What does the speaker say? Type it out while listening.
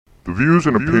The views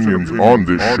and opinions on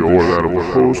this show are that of a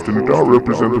host and do not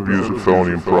represent the views of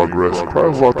Felony in Progress, Cry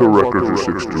of Author Records, or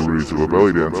 6 Degrees of a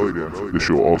Belly Dancer. This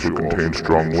show also contains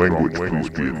strong language, please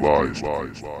be advised.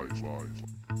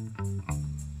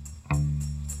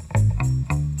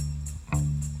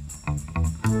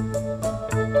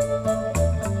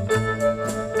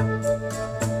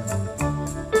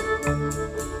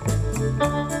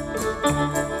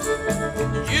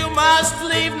 You must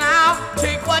leave now,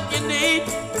 take what you need,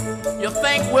 you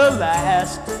think will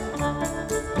last.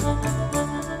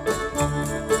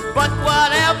 But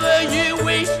whatever you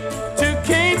wish to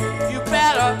keep, you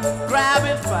better grab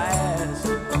it fast.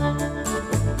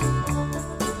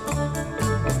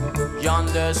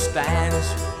 Yonder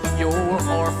stands your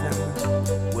orphan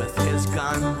with his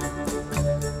gun,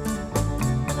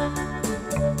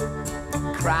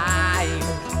 crying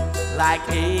like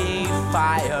a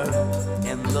fire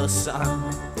in the sun.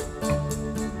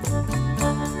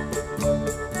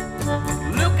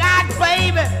 Look out,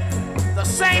 baby, the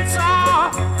saints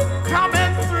are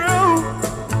coming through,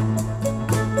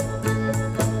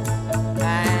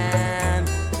 and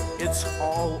it's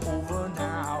all over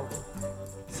now.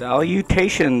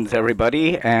 Salutations,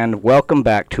 everybody, and welcome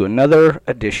back to another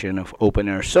edition of Open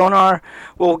Air Sonar.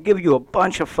 We'll give you a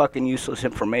bunch of fucking useless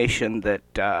information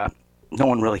that no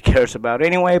one really cares about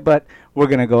anyway, but we're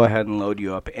going to go ahead and load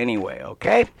you up anyway,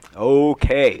 okay?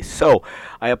 Okay, so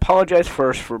I apologize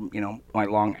first for, my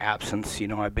long absence.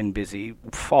 I've been busy.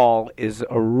 Fall is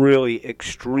a really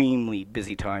extremely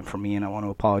busy time for me, and I want to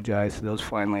apologize to those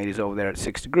fine ladies over there at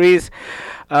 6 Degrees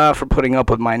for putting up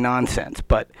with my nonsense.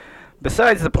 But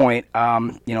besides the point,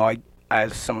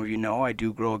 as some of you know, I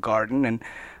do grow a garden, and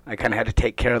I kind of had to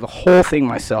take care of the whole thing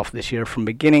myself this year from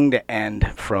beginning to end,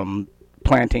 from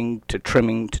planting to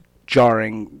trimming to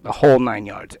jarring, the whole 9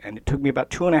 yards, and it took me about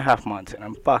 2.5 months, and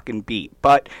I'm fucking beat,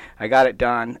 but I got it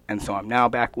done, and so I'm now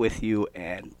back with you,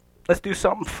 and let's do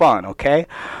something fun, okay?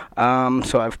 So I'm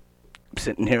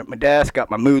sitting here at my desk, got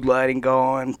my mood lighting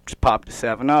going, just popped a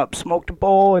 7-Up, smoked a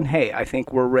bowl, and hey, I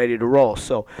think we're ready to roll.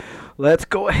 So let's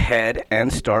go ahead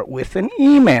and start with an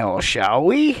email, shall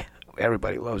we?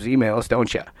 Everybody loves emails,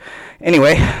 don't ya?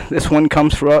 Anyway, this one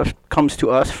comes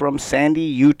to us from Sandy,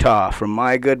 Utah, from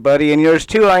my good buddy, and yours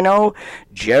too, I know,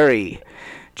 Jerry.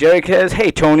 Jerry says,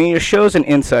 "Hey Tony, your shows and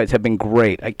insights have been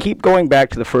great. I keep going back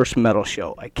to the first metal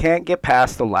show. I can't get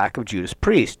past the lack of Judas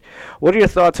Priest. What are your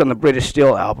thoughts on the British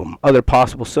Steel album? Other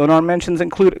possible Sonar mentions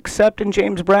include Accept and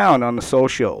James Brown on the Soul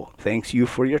Show. Thanks you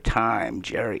for your time,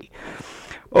 Jerry."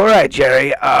 All right,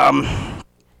 Jerry.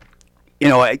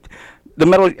 The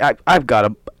metal, I've got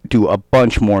to do a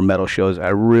bunch more metal shows. I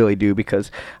really do, because,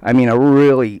 I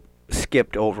really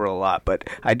skipped over a lot. But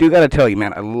I do got to tell you,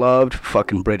 man, I loved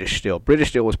fucking British Steel. British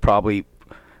Steel was probably,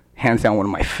 hands down, one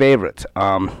of my favorites.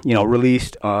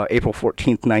 Released April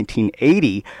 14th,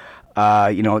 1980.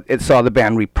 It saw the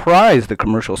band reprise the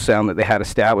commercial sound that they had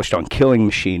established on Killing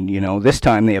Machine. This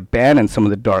time they abandoned some of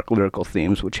the dark lyrical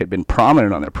themes, which had been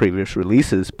prominent on their previous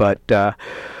releases. But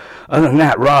other than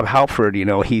that, Rob Halford,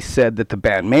 he said that the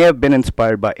band may have been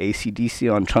inspired by AC/DC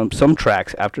on some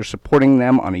tracks after supporting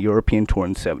them on a European tour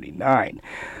in '79.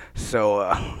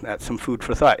 So that's some food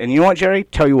for thought. And you know what, Jerry?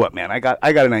 Tell you what, man, I got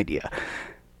an idea.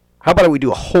 How about we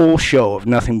do a whole show of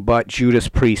nothing but Judas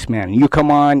Priest, man? You come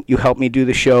on, you help me do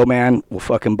the show, man. We'll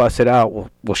fucking bust it out.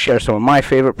 We'll share some of my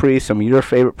favorite priests, some of your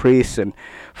favorite priests, and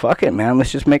fuck it, man.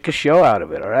 Let's just make a show out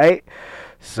of it, all right?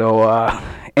 So,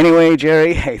 anyway,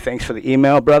 Jerry, hey, thanks for the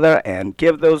email, brother, and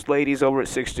give those ladies over at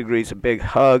 6 Degrees a big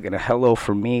hug and a hello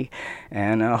from me,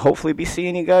 and hopefully be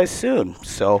seeing you guys soon.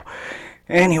 So,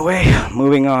 anyway,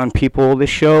 moving on, people, this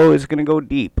show is going to go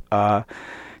deep.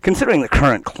 Considering the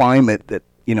current climate that,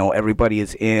 everybody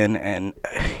is in, and,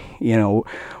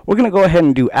 we're going to go ahead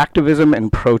and do activism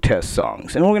and protest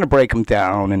songs, and we're going to break them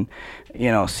down and,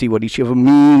 see what each of them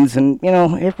means, and,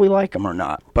 if we like them or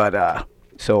not, but,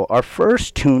 so our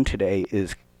first tune today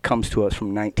comes to us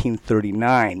from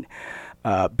 1939,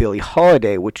 Billie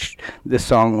Holiday, which this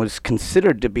song was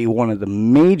considered to be one of the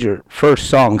major first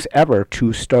songs ever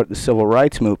to start the civil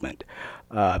rights movement.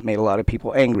 Made a lot of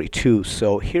people angry too.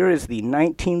 So here is the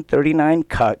 1939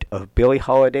 cut of Billie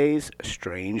Holiday's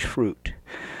 "Strange Fruit."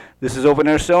 This is Open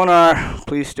Air Sonar.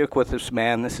 Please stick with us,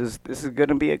 man. This is going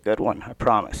to be a good one, I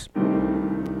promise.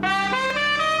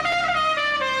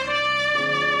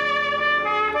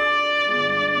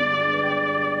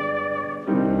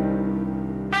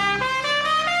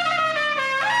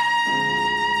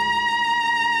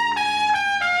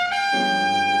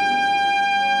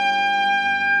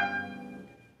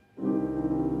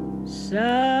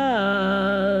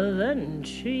 Southern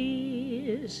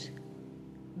trees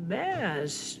bear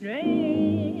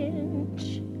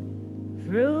strange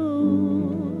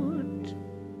fruit,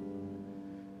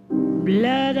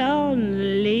 blood on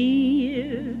the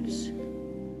leaves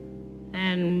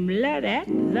and blood at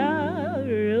the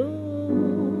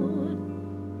root,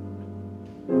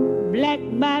 black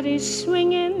bodies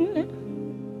swinging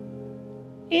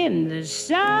in the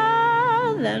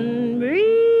southern breeze,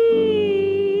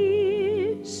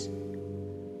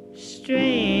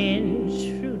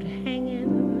 strange fruit hanging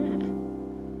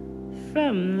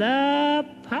from the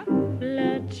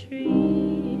poplar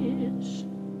trees.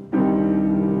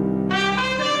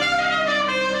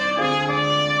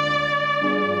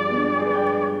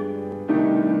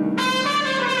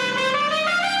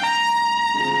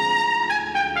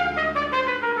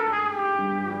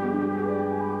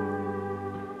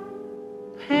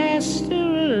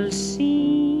 Pastoral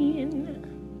scene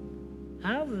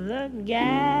of the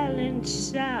gallant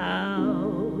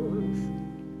South,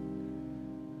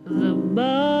 the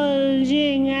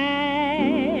bulging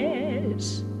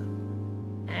eyes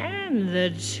and the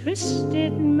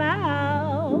twisted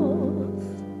mouth,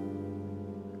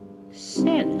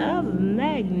 scent of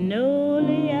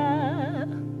magnolia,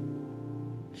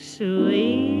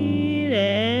 sweet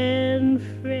and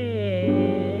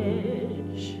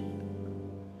fresh.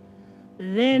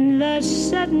 Then the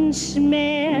sudden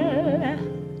smell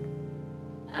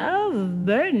of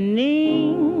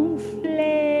burning flesh.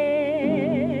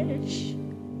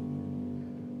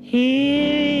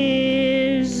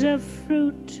 Here is a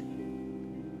fruit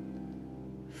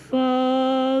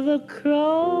for the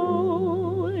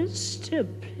crows to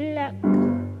pluck,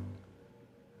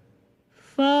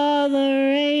 for the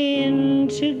rain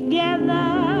to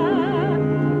gather,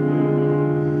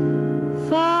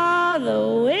 for the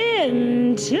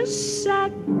wind to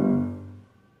suck,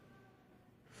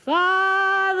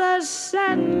 for the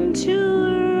sun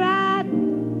to rot,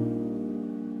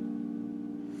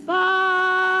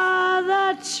 for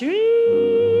the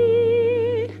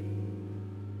tree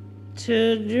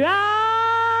to drop.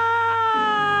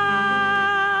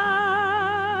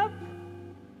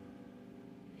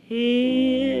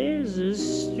 Here's a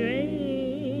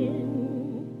strange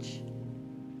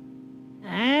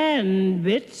and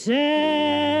bitter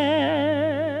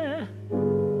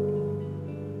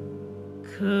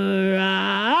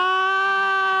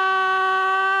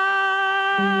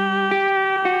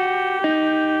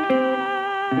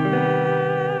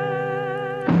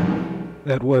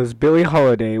That was Billie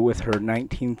Holiday with her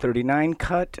 1939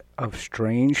 cut of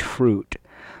Strange Fruit.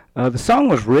 The song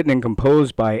was written and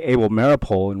composed by Abel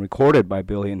Maripol and recorded by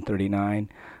Billie in 39.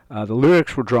 The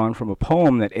lyrics were drawn from a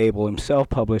poem that Abel himself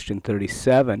published in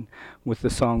 37, with the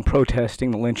song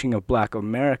protesting the lynching of black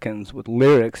Americans, with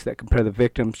lyrics that compare the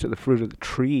victims to the fruit of the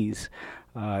trees.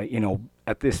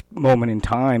 At this moment in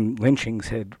time, lynchings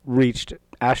had reached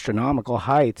astronomical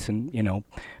heights, and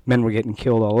men were getting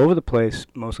killed all over the place,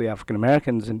 mostly African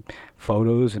Americans, and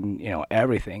photos and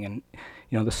everything. And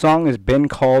the song has been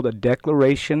called a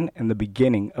declaration and the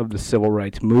beginning of the civil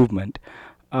rights movement.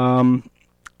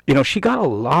 She got a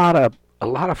lot of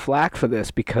flack for this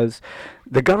because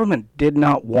the government did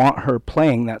not want her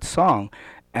playing that song,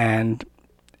 and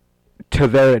to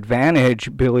their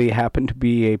advantage, Billie happened to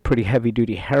be a pretty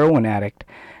heavy-duty heroin addict,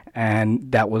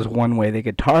 and that was one way they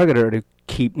could target her to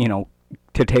keep,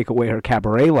 to take away her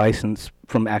cabaret license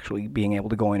from actually being able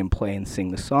to go in and play and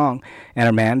sing the song. And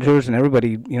her managers and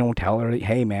everybody, tell her,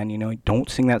 hey, man, don't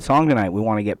sing that song tonight. We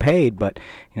want to get paid. But,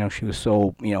 she was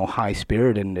so,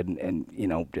 high-spirited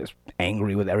and just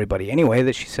angry with everybody anyway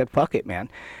that she said, fuck it, man.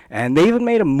 And they even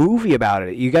made a movie about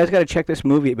it. You guys got to check this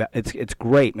movie. It's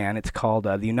great, man. It's called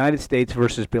The United States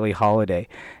versus Billie Holiday.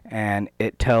 And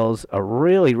it tells a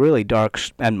really, really dark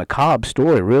and macabre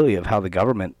story, really, of how the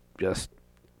government just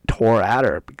tore at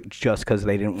her just because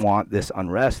they didn't want this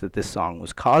unrest that this song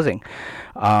was causing.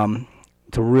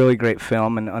 It's a really great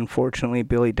film, and unfortunately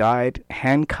Billie died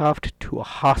handcuffed to a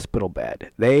hospital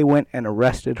bed. They went and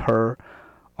arrested her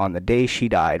on the day she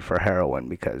died for heroin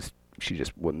because she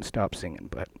just wouldn't stop singing.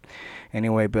 But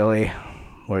anyway, Billie,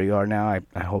 where you are now,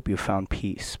 I hope you found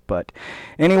peace. But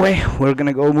anyway, we're going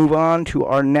to go move on to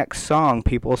our next song,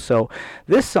 people. So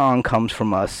this song comes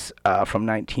from us from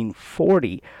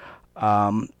 1940.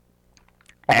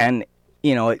 And,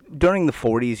 during the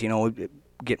 40s,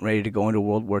 getting ready to go into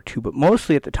World War II, but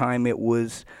mostly at the time it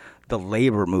was the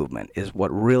labor movement is what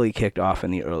really kicked off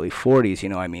in the early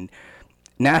 40s.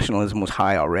 Nationalism was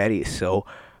high already, so,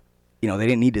 they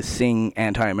didn't need to sing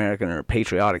anti-American or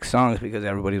patriotic songs because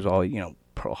everybody was all,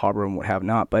 Pearl Harbor and what have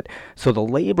not. But so the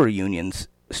labor unions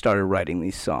started writing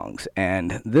these songs.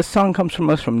 And this song comes from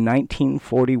us from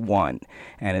 1941,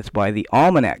 and it's by the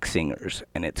Almanac Singers,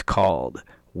 and it's called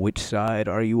Which Side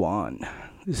Are You On?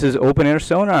 This is Open Air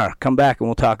Sonar. Come back and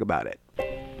we'll talk about it.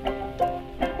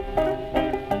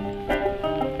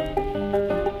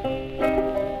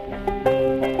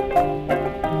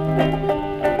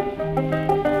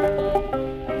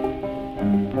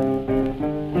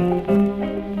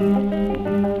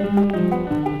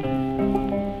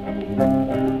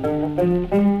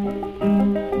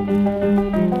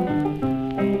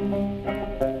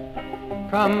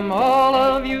 Come all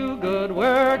of you good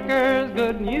workers,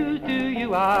 good news to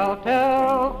you I'll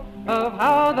tell of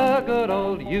how the good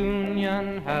old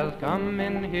Union has come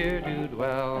in here to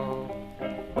dwell.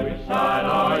 Which side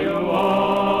are you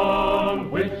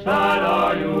on? Which side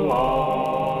are you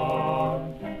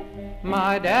on?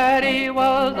 My daddy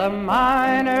was a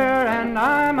miner and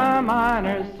I'm a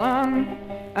miner's son,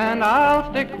 and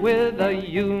I'll stick with the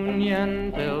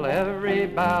Union till every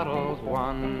battle's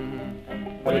won.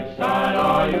 Which side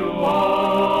are you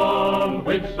on?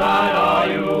 Which side are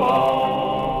you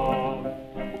on?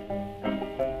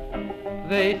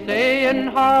 They say in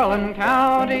Harlan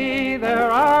County there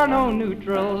are no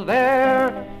neutrals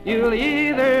there. You'll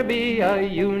either be a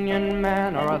Union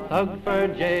man or a thug for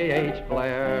J.H.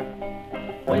 Blair.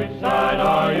 Which side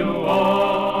are you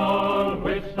on?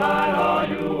 Which side are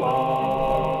you on?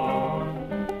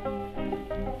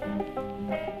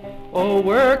 Oh,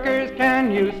 workers,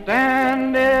 can you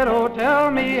stand it? Oh, tell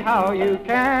me how you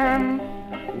can.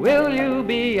 Will you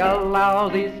be a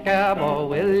lousy scab or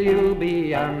will you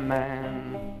be a man?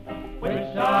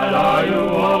 Which side are you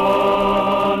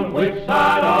on? Which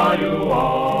side are you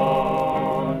on?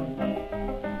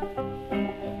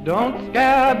 Don't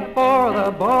scab for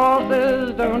the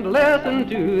bosses, don't listen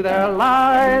to their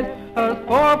lies. Us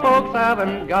poor folks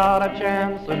haven't got a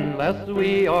chance unless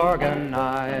we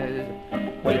organize.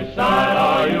 Which side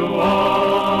are you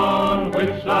on?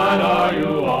 Which side are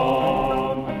you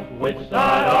on? Which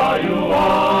side are you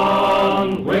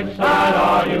on? Which side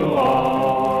are you on?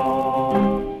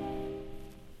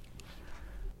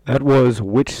 That was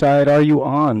Which Side Are You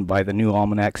On by the New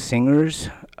Almanac Singers,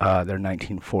 their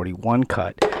 1941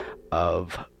 cut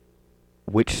of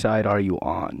Which Side Are You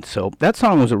On? So that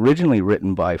song was originally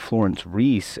written by Florence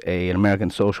Reese, an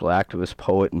American social activist,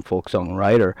 poet, and folk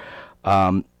songwriter.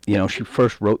 You know, she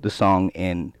first wrote the song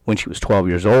when she was 12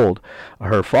 years old.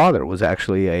 Her father was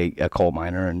actually a coal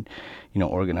miner and, you know,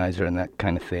 organizer and that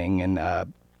kind of thing. And, and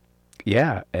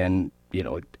in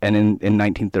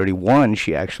 1931,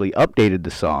 she actually updated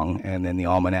the song, and then the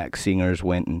Almanac Singers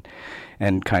went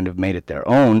and kind of made it their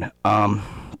own.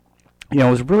 It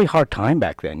was a really hard time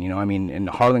back then. I mean, in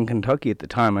Harlan, Kentucky at the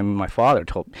time, my father was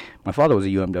a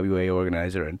UMWA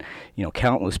organizer, and,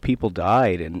 countless people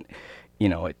died, and,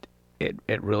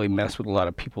 it really messed with a lot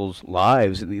of people's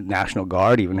lives. And the National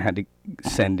Guard even had to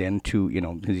send in to,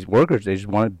 these workers. They just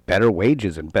wanted better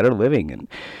wages and better living, and,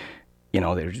 they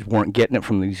just weren't getting it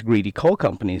from these greedy coal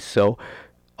companies. So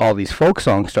all these folk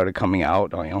songs started coming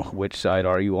out, Which Side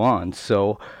Are You On?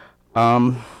 So,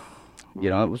 it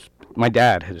was, my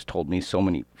dad has told me so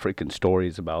many freaking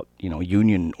stories about,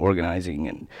 union organizing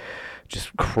and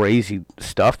just crazy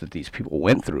stuff that these people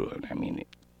went through. And I mean,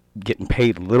 getting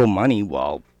paid little money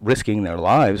while risking their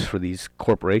lives for these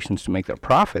corporations to make their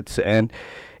profits, and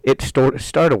it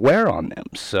started to wear on them.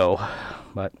 So,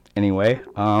 but anyway,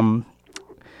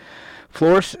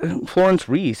 Florence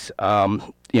Reese,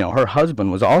 her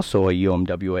husband was also a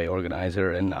UMWA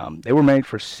organizer, and they were married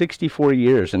for 64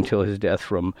 years until his death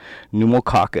from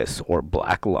pneumococcus, or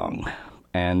black lung.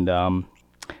 And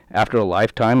after a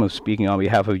lifetime of speaking on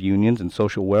behalf of unions and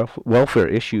social welfare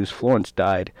issues, Florence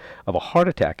died of a heart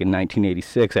attack in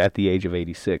 1986 at the age of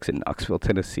 86 in Knoxville,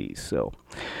 Tennessee. So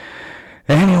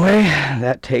anyway,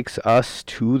 that takes us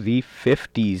to the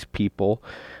 50s, people.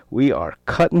 We are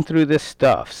cutting through this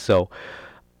stuff. So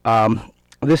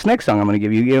this next song I'm going to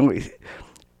give you,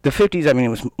 the 50s, I mean, it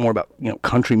was more about,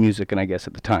 country music, and I guess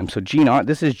at the time. So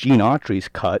this is Gene Autry's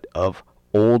cut of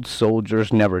Old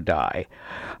Soldiers Never Die.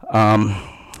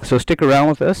 So stick around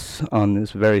with us on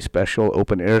this very special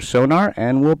open air sonar,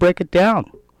 and we'll break it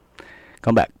down.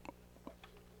 Come back.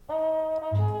 Fade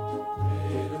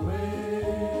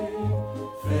away,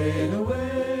 fade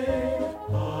away.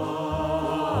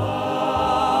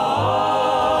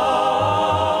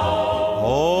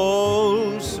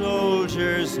 Old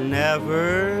soldiers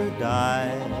never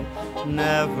die,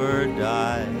 never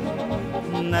die,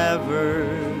 never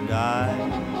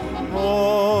die.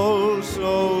 Old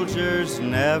soldiers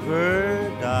never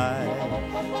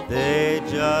die, they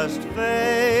just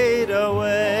fade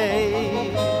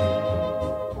away.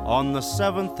 On the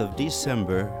 7th of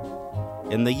December,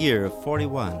 in the year of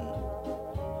 41,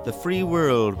 the free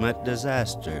world met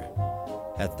disaster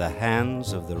at the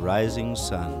hands of the rising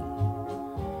sun.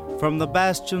 From the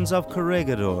bastions of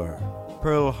Corregidor,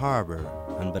 Pearl Harbor,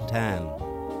 and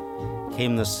Bataan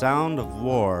came the sound of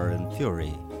war and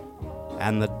fury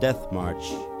and the death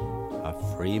march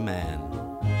of free man.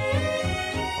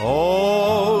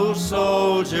 Oh,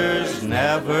 soldiers,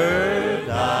 never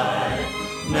die,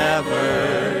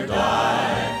 never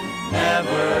die,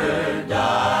 never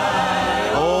die.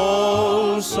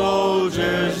 Oh,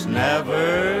 soldiers,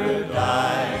 never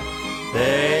die,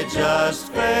 they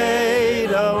just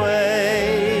fade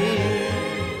away.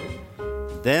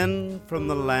 Then from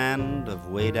the land of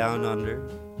way down under,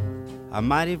 a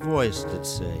mighty voice did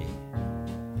say,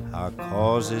 our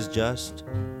cause is just,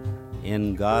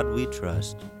 in God we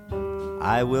trust,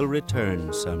 I will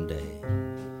return someday.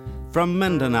 From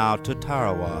Mindanao to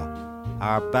Tarawa,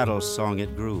 our battle song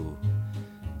it grew,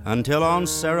 until on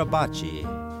Sarabachi,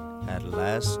 at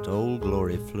last Old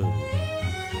Glory flew.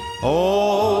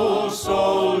 Oh,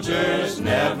 soldiers,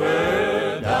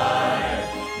 never die,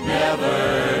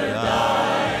 never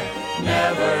die,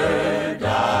 never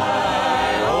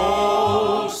die.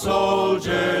 Oh,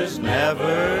 soldiers,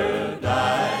 never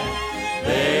die,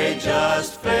 they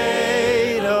just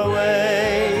fade away.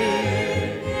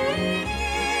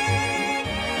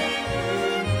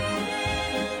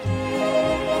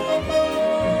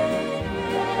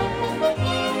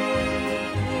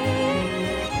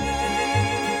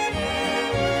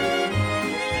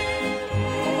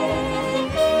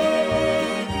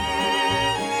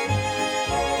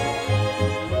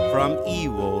 From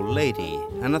Iwo, Leyte,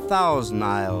 and 1,000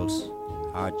 isles,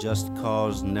 our just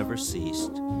cause never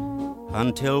ceased,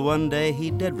 until one day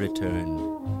he did return,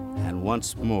 and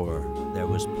once more there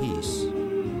was peace.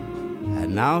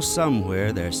 And now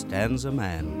somewhere there stands a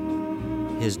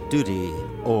man, his duty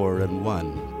o'er and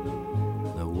won.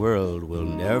 The world will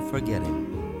ne'er forget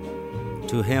him.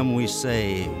 To him we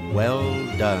say, well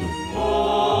done.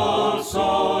 Oh,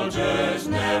 soldiers,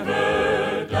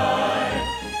 never die,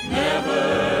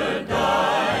 never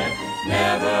die,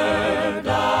 never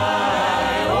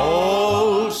die.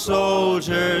 Oh,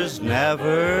 soldiers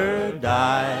never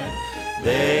die,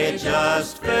 they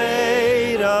just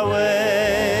fade away.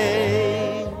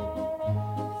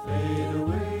 Fade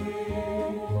away,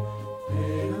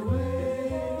 fade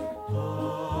away.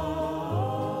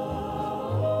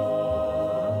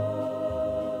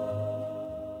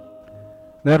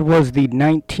 That was the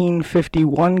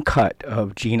 1951 cut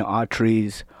of Gene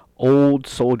Autry's Old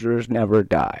Soldiers Never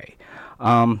Die.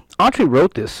 Autry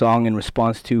wrote this song in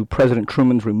response to President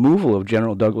Truman's removal of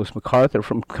General Douglas MacArthur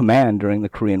from command during the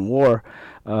Korean War.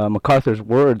 MacArthur's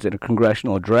words in a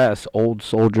congressional address, "Old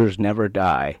soldiers never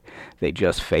die, they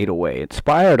just fade away,"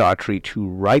 inspired Autry to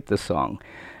write the song.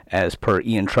 As per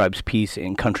Ian Tribe's piece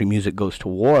in Country Music Goes to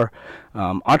War,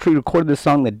 Autry recorded the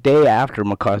song the day after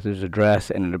MacArthur's address,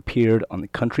 and it appeared on the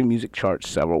country music charts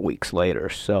several weeks later.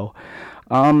 So,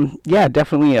 yeah,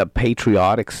 definitely a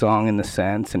patriotic song in the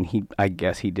sense, and I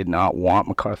guess he did not want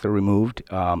MacArthur removed.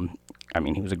 I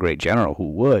mean, he was a great general, who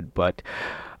would, but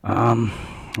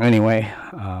anyway,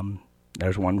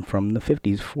 there's one from the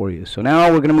 50s for you. So now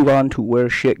we're going to move on to where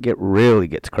shit really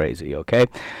gets crazy, okay?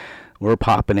 We're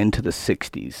popping into the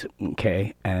 60s,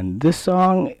 okay? And this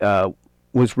song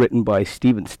was written by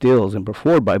Stephen Stills and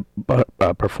performed by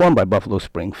Buffalo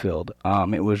Springfield.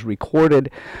 It was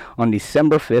recorded on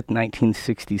December 5th,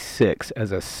 1966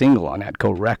 as a single on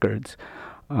Atco Records.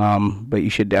 But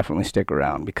you should definitely stick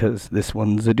around because this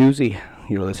one's a doozy.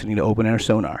 You're listening to Open Air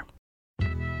Sonar.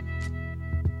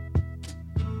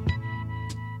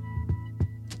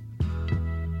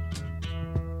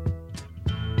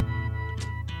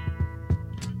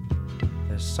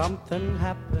 There's something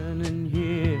happening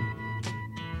here.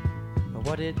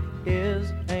 What it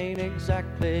is ain't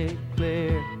exactly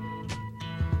clear.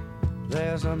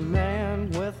 There's a man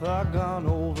with a gun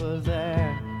over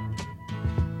there,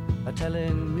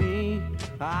 telling me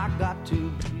I got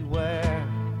to beware.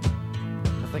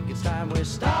 I think it's time we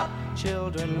stop,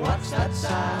 children. What's that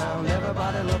sound?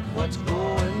 Everybody look what's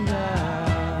going down.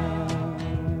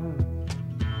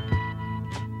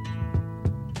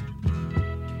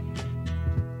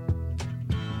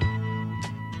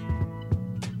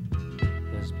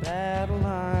 There's battle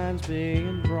lines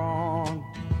being drawn.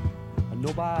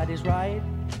 Nobody's right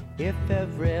if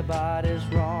everybody's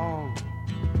wrong.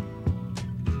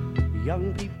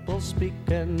 Young people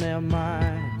speaking their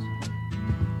minds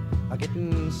are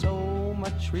getting so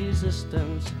much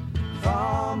resistance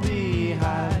from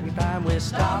behind. Every time we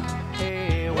stop,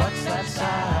 hey, what's that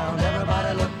sound?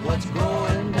 Everybody look what's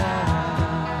going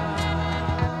down.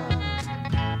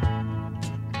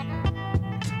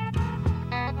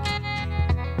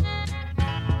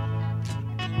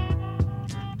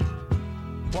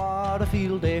 what a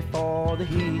field day for the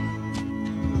heat.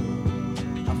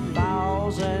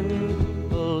 1,000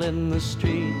 people in the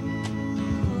street,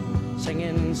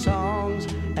 singing songs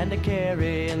and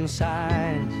carrying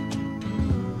signs,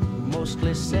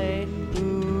 mostly say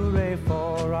hooray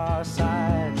for our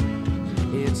side.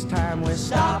 It's time we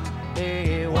stop.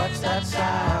 Hey, what's that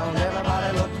sound?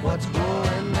 Everybody look what's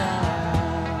going down.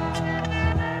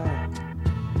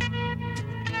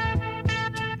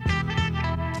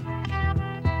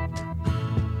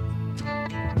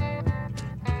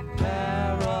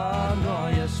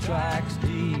 Paranoia strikes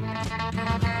deep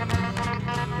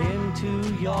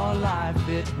into your life,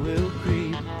 it will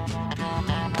creep.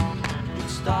 It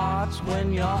starts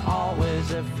when you're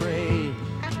always afraid.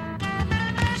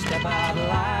 Step out of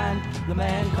line, the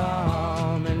man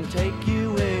come and take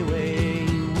you away.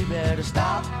 We better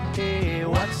stop. Hey,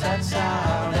 what's that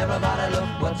sound? Everybody look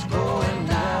what's going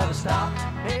down. We better stop.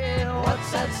 Hey,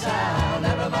 what's that sound?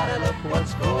 Everybody look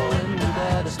what's going. We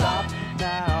better stop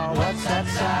now. What's that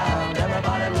sound?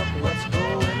 Everybody look what's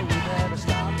going. We better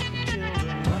stop.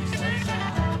 Children, what's that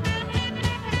sound?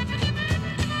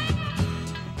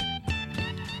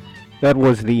 That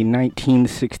was the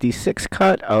 1966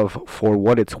 cut of For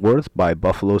What It's Worth by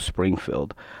Buffalo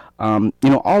Springfield.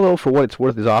 Although For What It's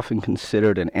Worth is often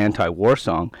considered an anti-war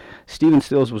song, Stephen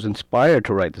Stills was inspired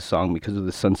to write the song because of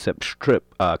the Sunset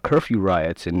Strip curfew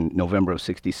riots in November of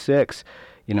 '66.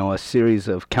 A series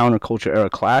of counterculture-era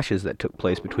clashes that took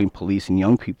place between police and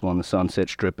young people on the Sunset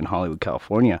Strip in Hollywood,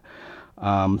 California.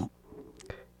 And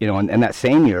that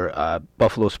same year,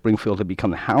 Buffalo Springfield had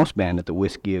become the house band at the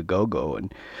Whiskey A Go-Go,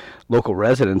 and local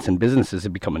residents and businesses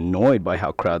had become annoyed by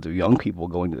how crowds of young people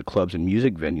going to the clubs and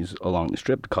music venues along the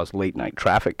strip to cause late-night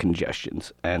traffic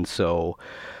congestions. And so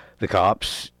the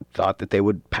cops thought that they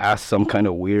would pass some kind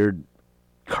of weird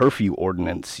curfew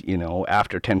ordinance,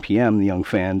 after 10 p.m. The young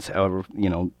fans, however,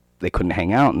 they couldn't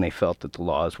hang out, and they felt that the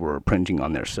laws were impinging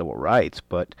on their civil rights.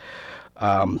 But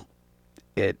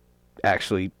it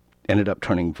actually ended up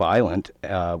turning violent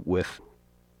with,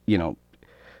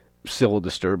 civil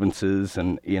disturbances.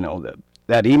 And,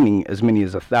 that evening, as many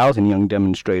as 1,000 young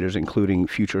demonstrators, including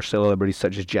future celebrities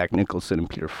such as Jack Nicholson and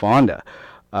Peter Fonda,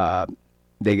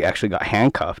 they actually got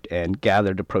handcuffed and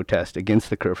gathered to protest against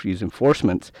the curfew's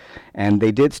enforcements. And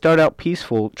they did start out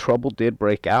peaceful. Trouble did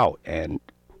break out, and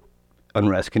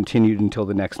unrest continued until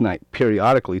the next night,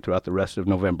 periodically throughout the rest of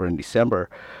November and December,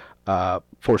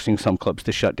 forcing some clubs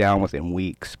to shut down within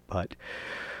weeks. But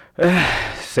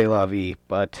c'est la vie.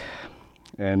 But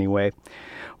anyway,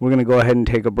 we're going to go ahead and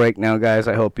take a break now, guys.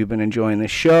 I hope you've been enjoying the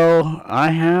show. I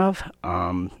have.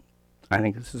 I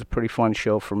think this is a pretty fun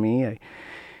show for me. I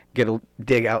get to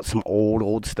dig out some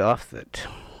old stuff that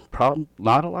probably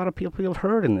not a lot of people have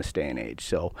heard in this day and age.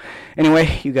 So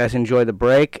anyway, you guys enjoy the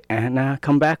break and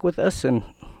come back with us, and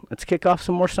let's kick off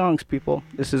some more songs, people.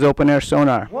 This is Open Air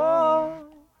Sonar. Whoa,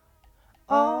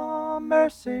 oh,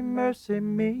 mercy, mercy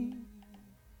me.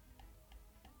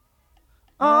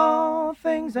 Oh,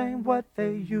 things ain't what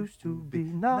they used to be.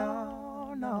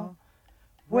 No, no.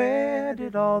 Where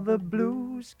did all the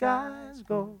blue skies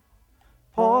go?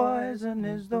 Poison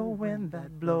is the wind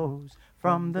that blows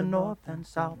from the north and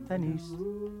south and east.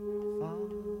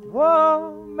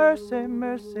 Whoa, mercy,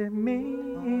 mercy me.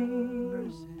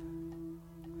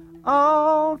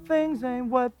 All things ain't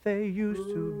what they used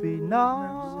to be.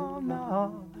 No,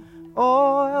 no.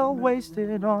 Oil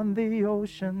wasted on the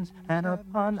oceans and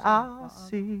upon our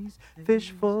seas,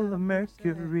 fish full of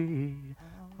mercury.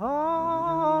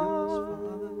 Oh,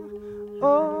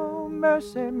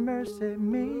 mercy, mercy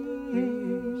me.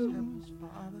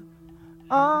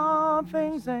 All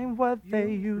things ain't what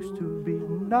they used to be.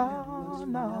 No,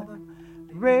 no.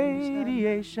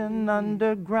 Radiation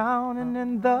underground and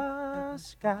in the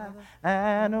sky.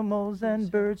 Animals and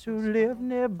birds who live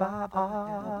nearby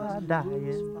are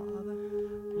dying.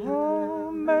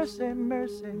 Oh, mercy,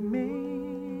 mercy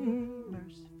me.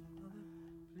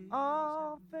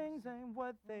 All things ain't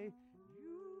what they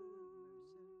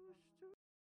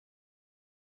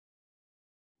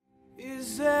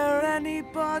Is there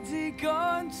anybody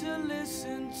going to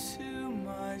listen to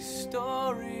my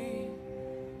story?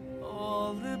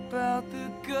 All about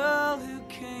the girl who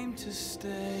came to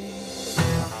stay.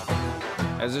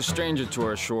 As a stranger to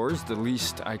our shores, the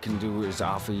least I can do is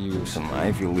offer you some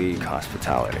Ivy League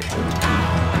hospitality.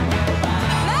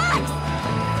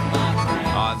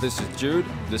 This is Jude.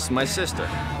 This is my sister.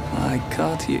 My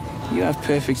God, you have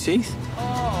perfect teeth.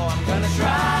 Oh, I'm gonna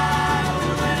try.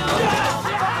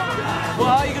 What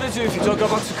are you gonna do if you don't go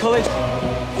back to college?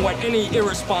 What any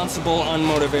irresponsible,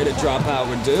 unmotivated dropout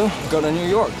would do? Go to New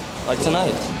York, like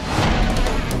tonight.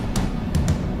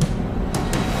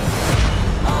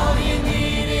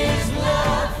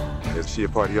 See a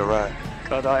part of your ride.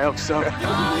 God, I hope so. Man,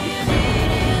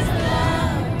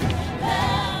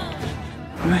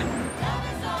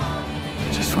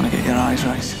 just want to get your eyes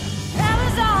right.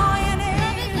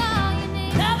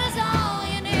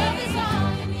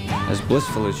 As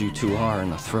blissful as you two are in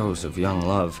the throes of young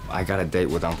love, I got a date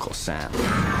with Uncle Sam.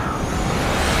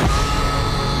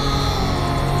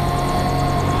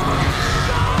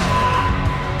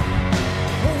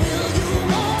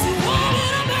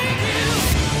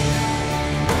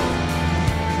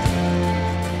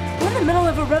 We're in the middle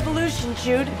of a revolution,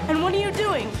 Jude. And what are you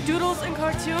doing? Doodles and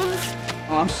cartoons?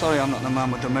 Oh, I'm sorry I'm not the man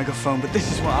with the megaphone, but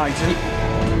this is what I do.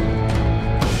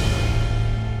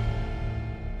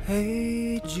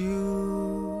 Hey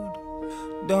Jude,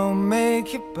 don't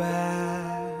make it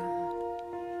bad.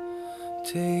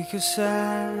 Take a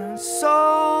sad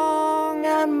song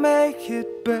and make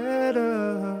it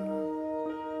better.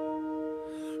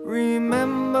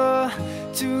 Remember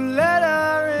to let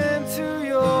her into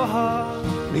your heart.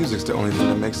 Music's the only thing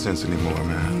that makes sense anymore,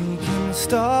 man. We can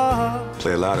start.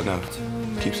 Play it loud enough,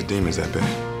 keeps the demons at bay.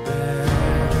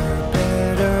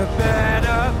 Better,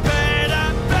 better, better.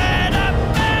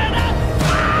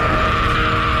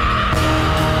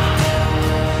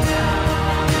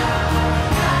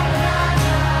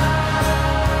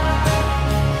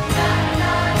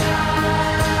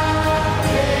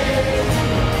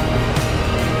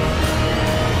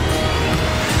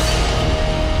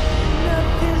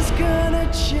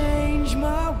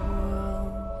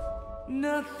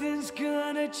 Nothing's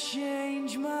gonna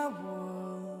change my world.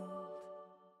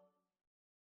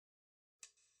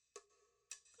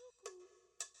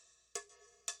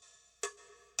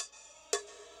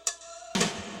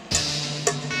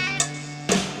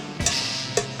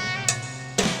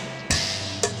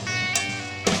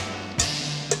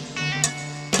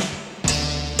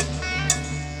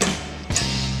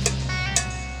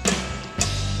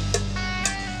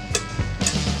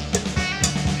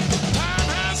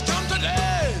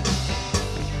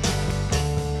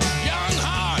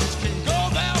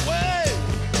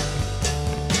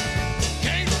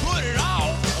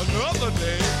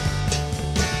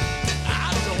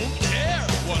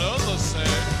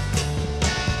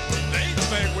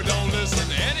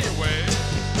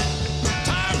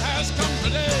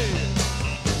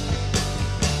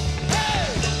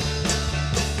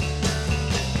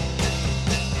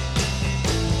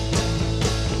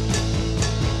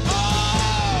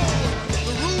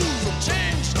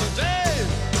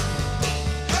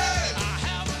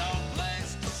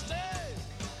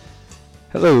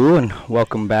 Hello and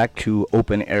welcome back to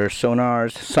Open Air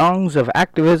Sonar's Songs of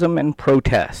Activism and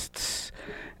Protests.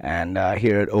 And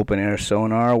here at Open Air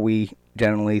Sonar, we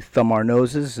generally thumb our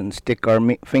noses and stick our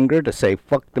finger to say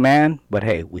fuck the man, but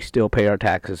hey, we still pay our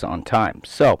taxes on time.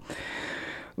 So,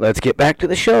 let's get back to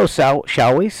the show,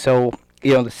 shall we? So,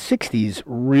 you know, the 60s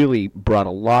really brought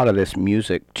a lot of this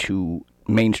music to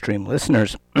mainstream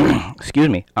listeners. Excuse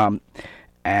me.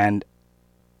 And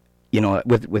you know,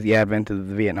 with the advent of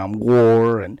the Vietnam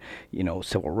War and, you know,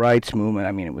 civil rights movement,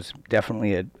 I mean, it was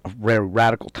definitely a very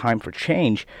radical time for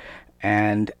change.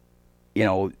 And, you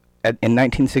know, in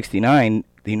 1969,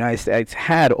 the United States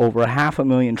had over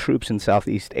 500,000 troops in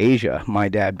Southeast Asia, my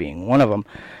dad being one of them.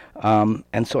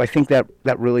 And so I think that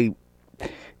really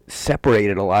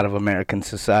separated a lot of American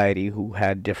society who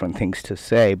had different things to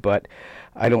say, but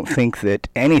I don't think that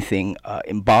anything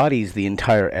embodies the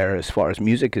entire era as far as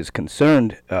music is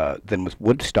concerned than with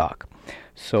Woodstock.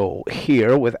 So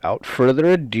here, without further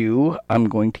ado, I'm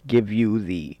going to give you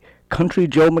the Country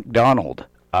Joe McDonald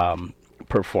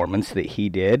performance that he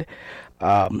did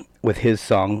with his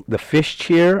song, The Fish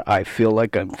Cheer, I Feel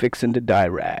Like I'm Fixin' to Die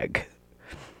Rag.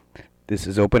 This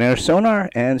is Open Air Sonar,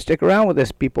 and stick around with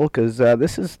this, people, because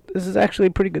this is actually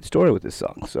a pretty good story with this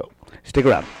song, so stick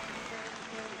around.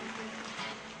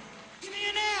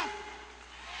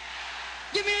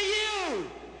 Give me a U.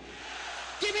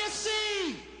 Give me a C.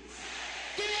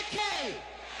 Give me a K.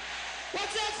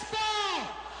 What's that spell?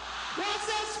 What's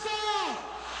that spell?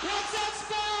 What's that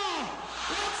spell?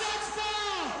 What's that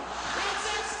spell? What's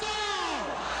that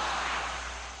spell?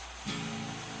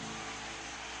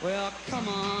 Well, come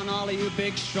on, all of you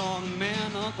big strong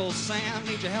men. Uncle Sam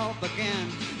needs your help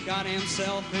again. Got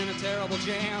himself in a terrible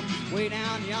jam way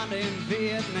down yonder in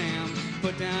Vietnam.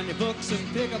 Put down your books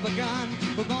and pick up a gun.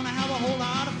 We're gonna have a whole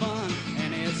lot of fun.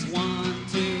 And it's 1,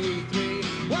 2, 3.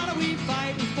 What are we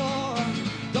fighting for?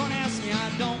 Don't ask me,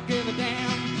 I don't give a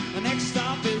damn. The next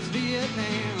stop is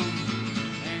Vietnam.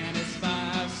 And it's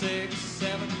 5, 6,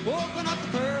 7. Open up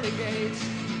the pearly gates.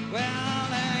 Well,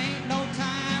 there ain't no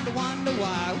time to wonder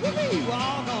why. We're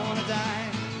all gonna die.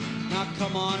 Now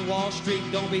come on on Wall Street,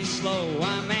 don't be slow.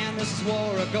 Why, man, this is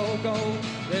war a go-go.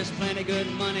 There's plenty good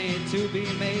money to be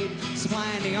made,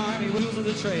 supplying the army rules of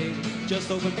the trade.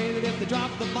 Just open that if they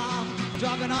drop the bomb,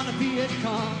 dropping on the Viet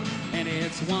Cong. And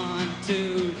it's 1,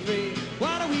 2, 3.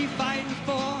 What are we fighting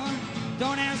for?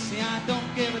 Don't ask me, I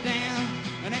don't give a damn.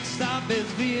 The next stop is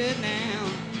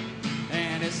Vietnam.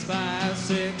 And it's 5,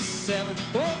 6, 7.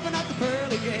 Open up the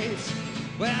pearly gates.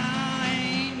 Well,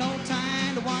 ain't no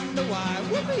time to wonder why.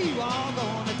 Whoopee, you all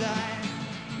gonna die.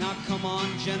 Now come on,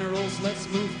 generals, let's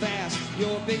move fast.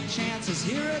 Your big chance is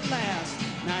here at last.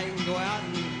 Now you can go out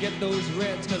and get those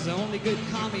reds, cause the only good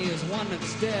commie is one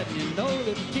that's dead. And you know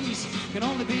that peace can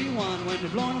only be one when you're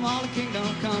blowing them all, the kingdom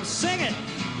comes. Sing it!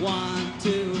 1,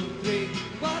 2, 3.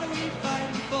 What are we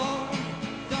fighting for?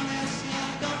 Don't ask me,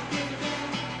 I don't give a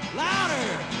damn.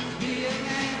 Louder!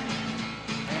 Vietnam.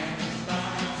 And it's 5,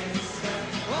 6, 7.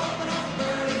 Open up the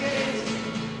pearly gates.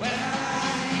 Well, I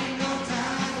ain't no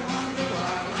time to wonder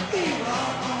why. People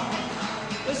all gone.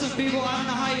 Listen, people, I don't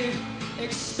know how you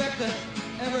expect to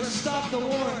ever stop the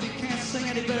war if you can't sing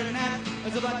any better than that.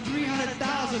 There's about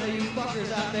 300,000 of you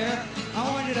fuckers out there.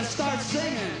 I want you to start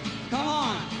singing. Come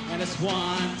on. And it's 1,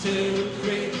 2,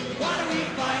 3. What are we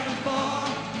fighting for?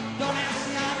 Don't ask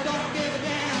me, I don't give a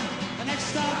damn. The next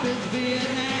stop is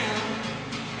Vietnam.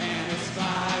 And it's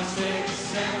 5, 6,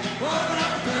 7. Open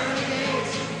up the pearly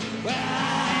gates. Well,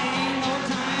 I ain't no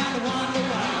time to wonder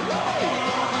why. We're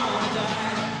all gonna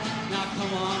die. Now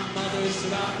come on, mothers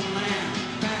throughout the land.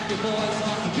 Pack your boys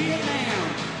off to Vietnam.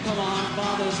 Come on,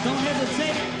 fathers, don't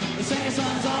hesitate. The sing your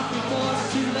sons off before it's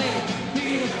too late.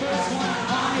 Be the first one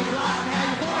on your block.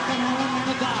 Have your boy come home in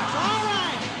the box. All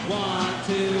right. 1,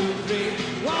 2,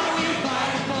 3. What are we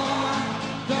fighting for?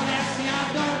 Don't ask me,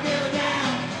 I don't give a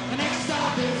damn. The next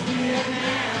stop is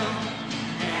Vietnam.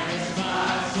 And it's 5,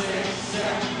 6,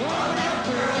 7. Open up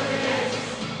pearly gates.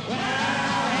 Well,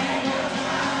 I ain't no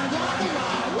time to wonder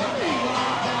why. We're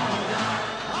all gonna die.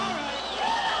 All right.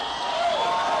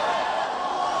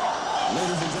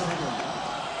 Ladies and gentlemen,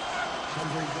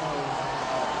 Country Joe.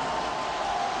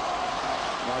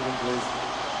 Volume, please.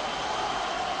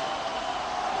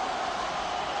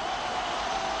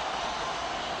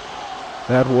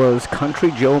 That was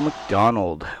Country Joe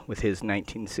McDonald with his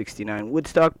 1969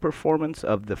 Woodstock performance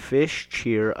of the Fish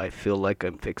Cheer, I Feel Like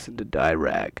I'm Fixin' to Die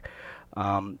Rag.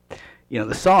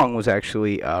 The song was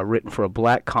actually written for a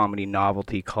black comedy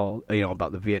novelty called,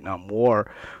 about the Vietnam War,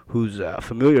 whose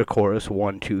familiar chorus,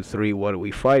 1, 2, 3, what are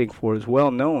we fighting for, is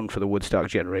well known for the Woodstock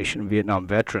generation of Vietnam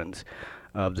veterans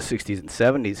of the 60s and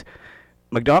 70s.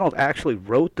 McDonald actually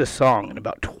wrote the song in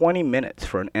about 20 minutes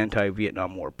for an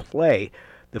anti-Vietnam War play,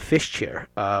 The Fish Chair.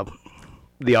 It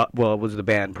was the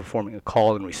band performing a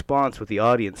call and response with the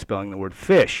audience spelling the word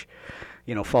fish,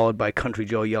 followed by Country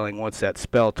Joe yelling, "What's that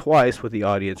spell?" twice, with the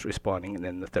audience responding, and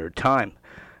then the third time,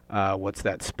 "What's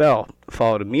that spell?"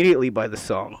 followed immediately by the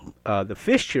song. The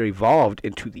Fish Cheer evolved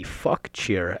into the Fuck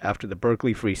Cheer after the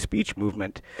Berkeley Free Speech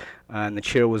movement, and the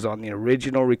cheer was on the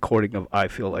original recording of I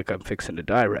Feel Like I'm Fixin' to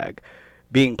Die Rag,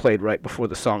 being played right before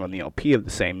the song on the LP of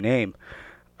the same name.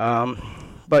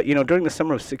 But, during the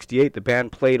summer of '68, the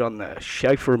band played on the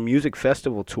Schaefer Music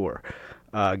Festival tour.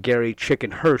 Gary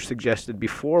Chicken Hirsch suggested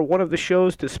before one of the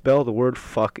shows to spell the word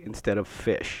fuck instead of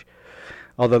fish.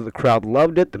 Although the crowd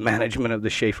loved it, the management of the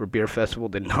Schaefer Beer Festival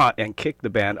did not and kicked the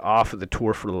band off of the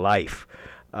tour for life.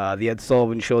 The Ed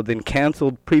Sullivan Show then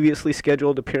canceled previously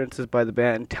scheduled appearances by the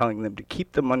band, telling them to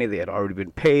keep the money they had already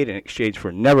been paid in exchange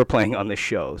for never playing on the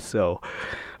show. So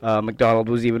McDonald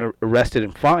was even arrested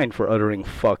and fined for uttering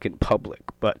fuck in public.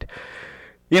 But,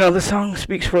 the song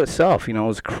speaks for itself. It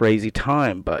was a crazy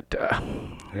time. But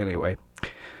anyway,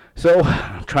 so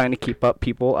trying to keep up,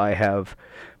 people. I have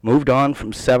moved on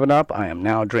from 7-Up. I am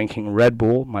now drinking Red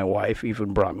Bull. My wife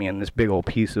even brought me in this big old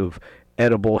piece of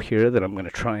edible here that I'm going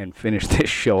to try and finish this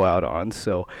show out on.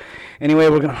 So anyway,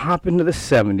 we're going to hop into the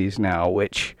 70s now,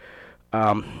 which,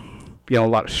 a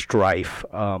lot of strife,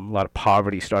 a lot of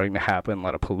poverty starting to happen, a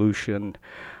lot of pollution.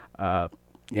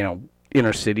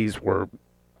 Inner cities were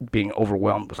being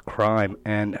overwhelmed with crime.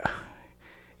 And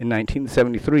in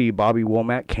 1973, Bobby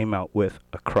Womack came out with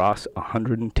Across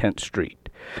 110th Street.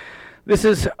 This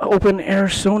is Open Air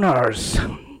Sonars.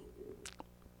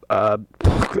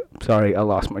 Sorry, I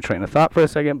lost my train of thought for a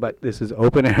second, but this is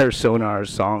Open Air Sonars,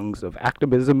 songs of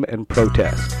activism and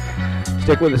protest.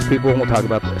 Stick with us, people, and we'll talk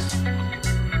about this.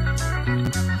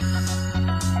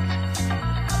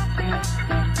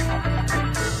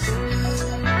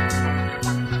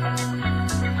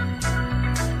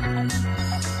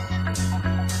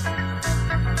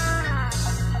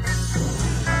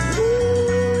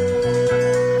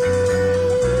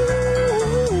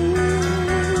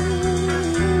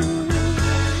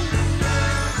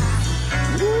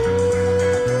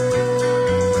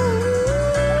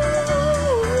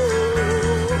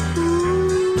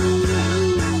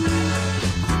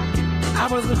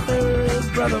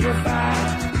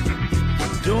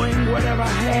 whatever I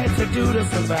had to do to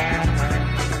survive.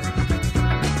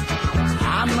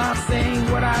 I'm not saying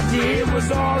what I did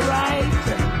was alright.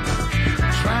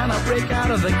 Trying to break out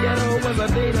of the ghetto was a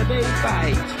day-to-day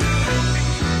fight.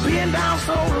 Being down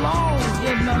so long,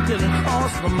 yet nothing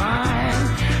crossed my mind.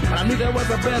 But I knew there was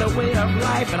a better way of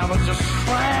life, and I was just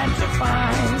trying to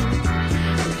find.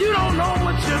 You don't know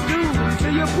what you do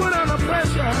until you put under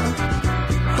pressure.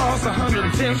 Across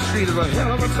 110th Street is a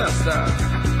hell of a tester.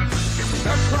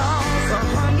 Across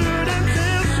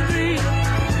 110th Street,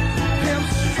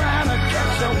 pimps trying to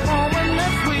catch a woman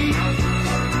that's weak.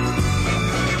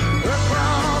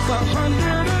 Across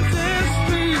 110th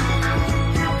Street,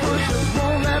 pushers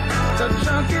won't let the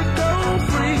junkie go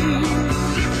free.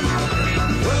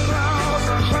 Across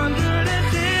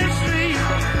 110th Street,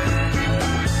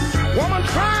 woman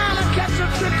trying to catch a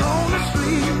trick on the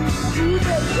street. You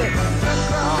baby,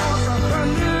 across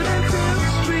 110th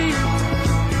Street,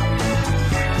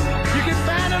 you can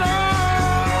find it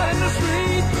all in the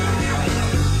street.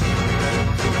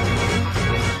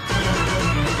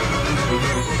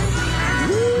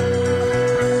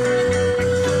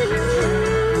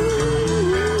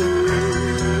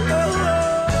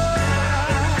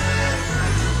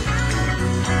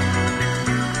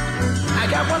 I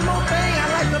got one more thing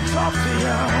I'd like to talk to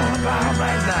you about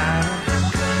right now.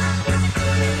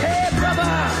 Hey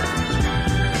brother,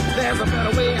 there's a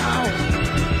better way out.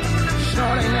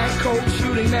 Snorting that coke,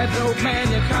 shooting that dope, man,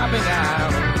 you're copping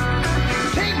out.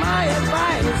 Take my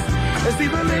advice, it's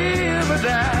either live or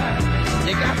die.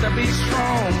 You got to be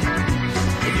strong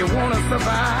if you want to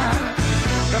survive.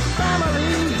 The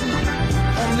family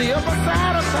on the upper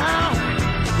side of town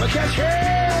will catch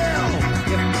hell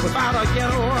without a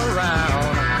ghetto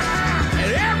around.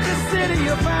 In every city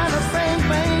you find the same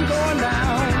thing going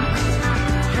down.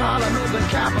 Harlem is the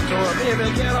capital of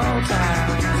every ghetto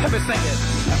town. Let me sing it.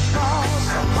 Across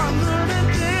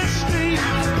 110th Street,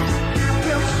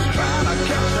 pimps trying to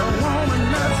catch a woman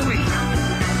that's weak.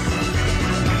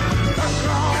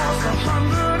 Across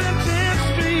 110th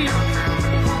Street,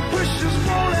 pushers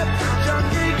won't let the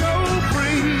junkie go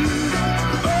free.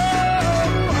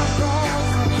 Oh,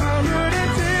 across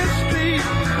 110th Street,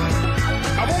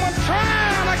 a woman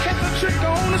trying to catch a trick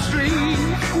on the street.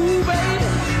 Ooh, baby.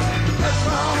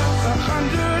 Across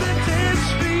 110th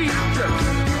Street,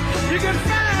 you can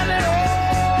find it all.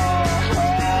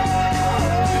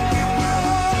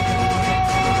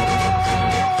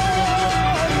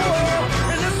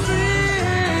 In the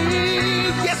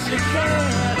street, yes you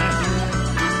can.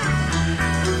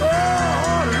 Oh,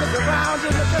 look around you,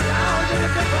 look around you,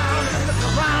 look around you, look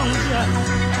around you.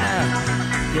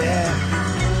 Yeah.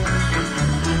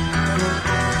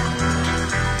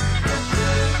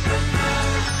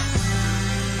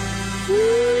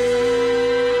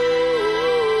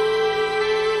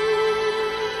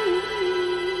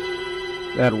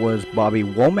 That was Bobby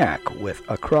Womack with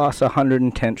Across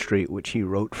 110th Street, which he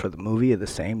wrote for the movie of the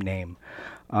same name.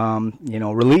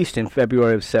 Released in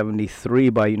February of '73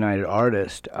 by United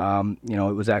Artists.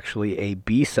 It was actually a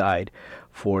B-side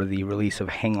for the release of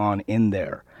Hang On In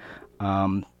There.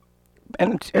 And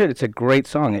it's a great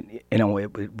song.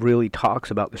 It really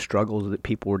talks about the struggles that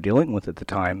people were dealing with at the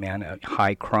time, man.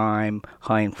 High crime,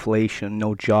 high inflation,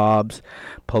 no jobs,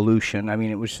 pollution. I mean,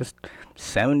 it was just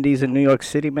 70s in New York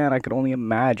City, man. I could only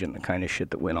imagine the kind of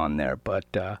shit that went on there.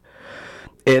 But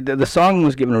the song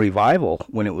was given a revival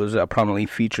when it was prominently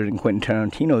featured in Quentin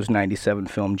Tarantino's '97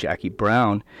 film Jackie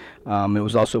Brown. It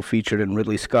was also featured in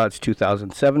Ridley Scott's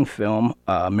 2007 film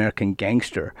American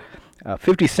Gangster.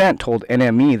 50 Cent told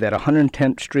NME that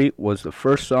 110th Street was the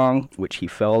first song which he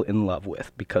fell in love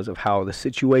with because of how the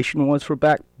situation was for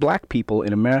black people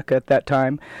in America at that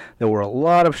time. There were a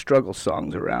lot of struggle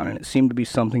songs around, and it seemed to be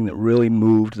something that really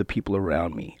moved the people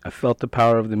around me. I felt the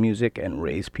power of the music and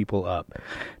raised people up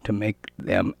to make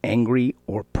them angry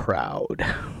or proud.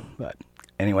 But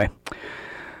anyway,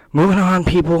 moving on,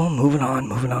 people, moving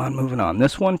on.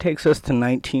 This one takes us to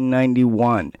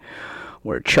 1991.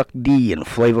 Where Chuck D and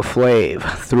Flava Flav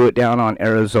threw it down on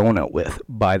Arizona with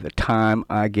By the Time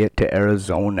I Get to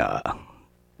Arizona.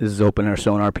 This is Open Air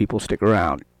Sonar, people, stick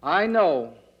around. I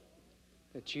know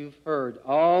that you've heard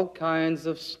all kinds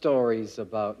of stories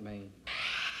about me.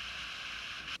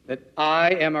 That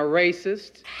I am a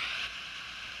racist.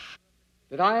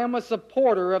 That I am a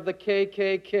supporter of the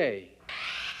KKK.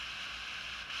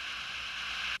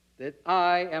 That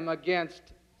I am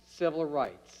against civil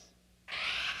rights.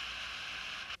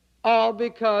 All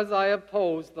because I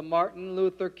oppose the Martin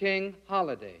Luther King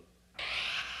holiday.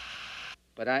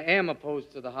 But I am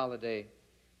opposed to the holiday,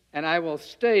 and I will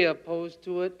stay opposed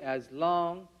to it as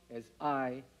long as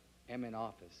I am in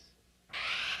office.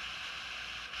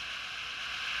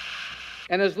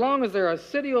 And as long as there are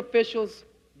city officials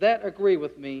that agree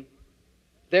with me,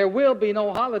 there will be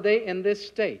no holiday in this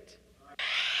state.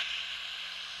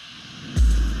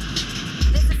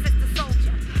 This is Sister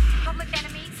Soldier. Public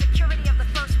Enemy, Security of the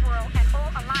First World, and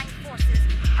all aligned forces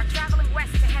are traveling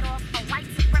west to head off a white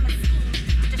supremacist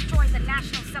scheme to destroy the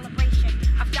national celebration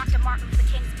of Dr. Martin Luther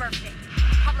King's birthday.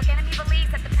 Public Enemy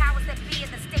believes that the powers that be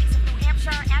in the states of New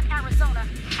Hampshire and Arizona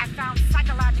have found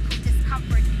psychological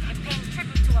discomfort in paying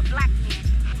tribute to a black man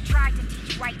who tried to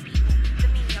teach white people the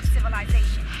meaning of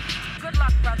civilization. Good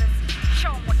luck, brothers.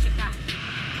 Show them what you got.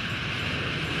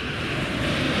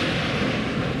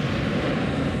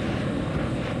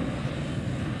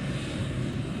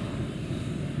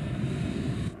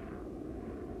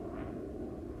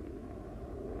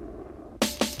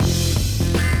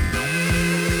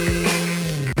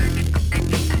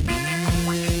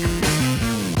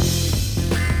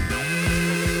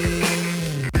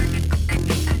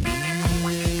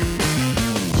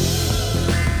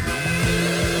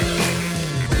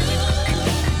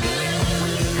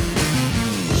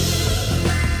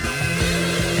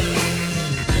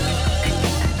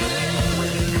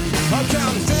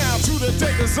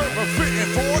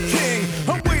 Fitting for a king.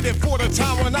 I'm waiting for the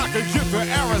time when I can get to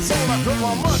Arizona, cause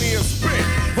my money is spent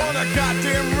on a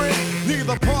goddamn rent.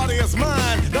 Neither party is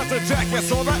mine, not the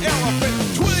jackass or the elephant.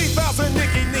 20,000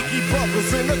 Nicky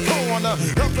brothers in the corner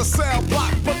of the cell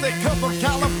block, but they come from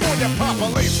California.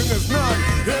 Population is none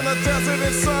in a desert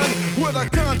and sun, with a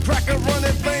gun cracker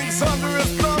running things under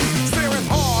his thumb, staring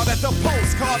hard at the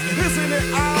postcards. Isn't it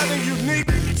odd and unique?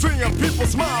 Seeing people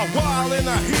smile while in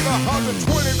the heat of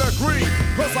 120 degrees.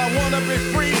 Cause I wanna be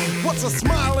free. What's a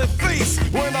smiling face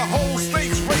when the whole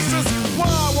state's racist? Why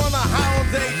I want a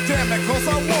holiday, damn it, cause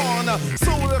I wanna.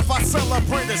 So if I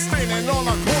celebrate it standing on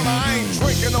a corner, I ain't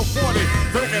drinking no 40.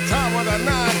 Drinking time with a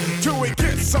 9 till we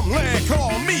get some land.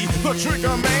 Call me the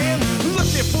trigger man.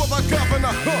 Looking for the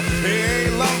governor. He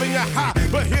ain't loving you high,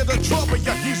 but hear the trouble,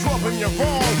 yeah, he's rubbing you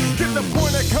wrong. Get the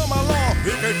point and come along.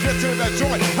 He can get to the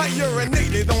joint. I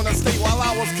urinated on the state while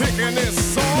I was kicking this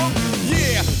song.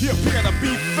 Yeah, you better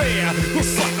be fair. The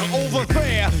sucker over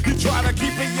there, he tried to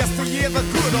keep it yesteryear, the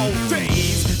good old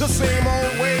days. The same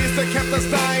old ways that kept us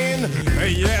dying.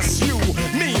 Yes, you,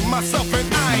 me, myself,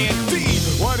 and I indeed.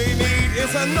 What he need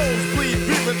is a nosebleed,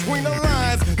 be between the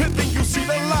lines, and then you see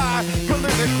the lie.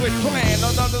 Politically planned,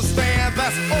 and understand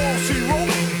that's all she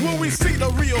wrote. When we see the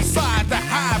real side, the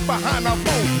hide behind a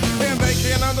vote, and they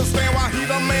can't understand why he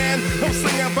the man. I'm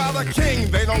singing about a king,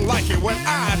 they don't like it when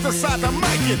I decide to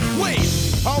make it. Wait,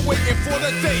 I'm waiting for the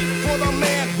date, for the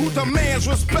man who demands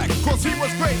respect, cause he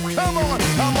was great. Come on,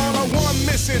 I'm on a one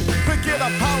mission to get a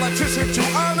politician to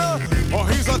honor, or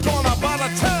he's a goner by the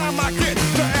time I get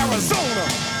to Arizona.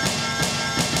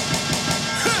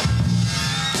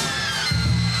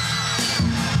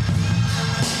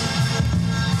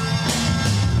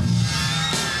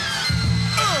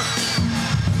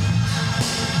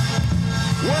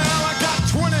 Well, I got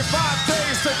 25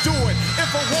 days to do it. If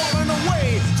I'm walling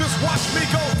away, just watch me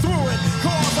go through it.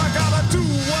 Cause I gotta do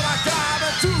what I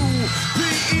gotta do.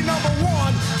 PE number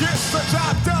 1 gets the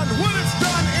job done. When it's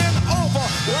done and over,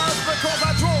 well, it's because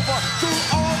I drove her through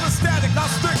all the static. Now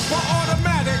stick for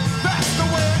automatic. That's the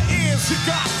way it is. He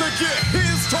got to get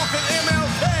his talking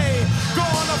MLK.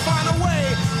 Gonna find a way,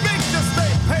 make this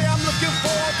day. Hey, I'm looking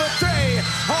for the day.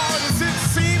 Hard as it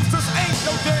seems, this ain't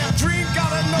no damn dream.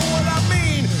 Gotta know what I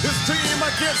mean. It's team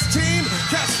against team,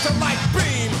 catch the light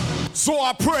beam. So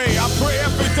I pray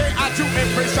every day I do and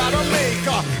pray shot a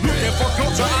maker. Looking for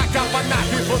culture I got, but not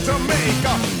here for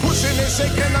Jamaica. Pushing and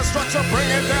shaking the structure,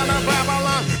 bringing down the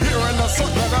Babylon. Here in the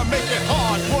sucker to make it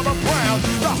hard for the brown.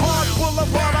 The hard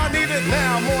boulevard, I need it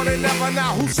now, more than ever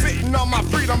now. Who's sitting on my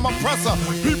freedom oppressor?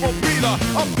 People beater,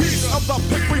 a piece of the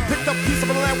pick. We picked a piece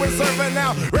of the land we're serving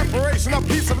now. Reparation, a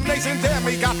piece of the nation, damn,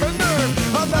 he got the nerve.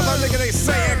 Another nigga they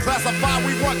saying classify,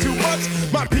 we want too much.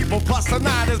 My people plus the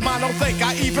 9 is mine, don't think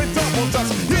I even double dutch.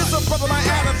 Here's a brother, my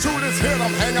attitude is hit,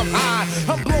 I'm hang 'em high.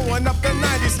 I'm blowing up the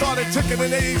 90s, started ticking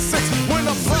in 86. When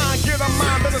the blind get a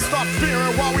mind, better start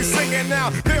fearing while we singing now.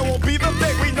 There will be the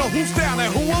day we know who's down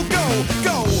and who will go,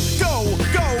 go, go,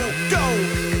 go, go.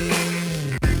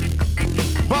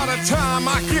 By the time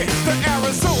I get to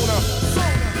Arizona,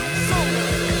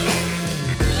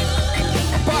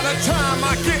 by the time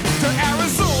I get to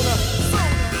Arizona,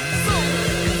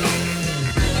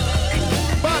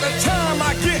 by the time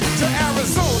I get to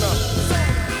Arizona.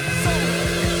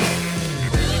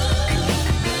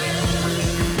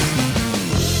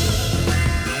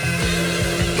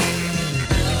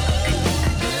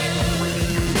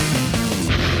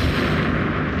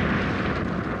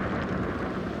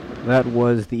 That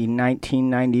was the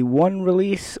 1991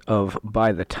 release of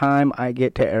By the Time I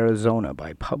Get to Arizona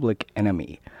by Public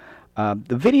Enemy.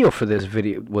 The video for this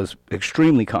video was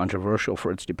extremely controversial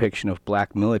for its depiction of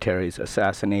black militaries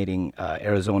assassinating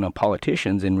Arizona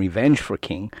politicians in revenge for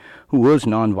King, who was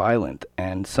nonviolent.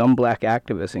 And some black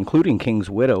activists, including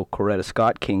King's widow, Coretta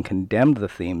Scott King, condemned the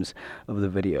themes of the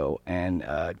video. And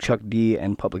Chuck D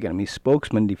and Public Enemy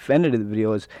spokesman defended the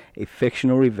video as a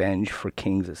fictional revenge for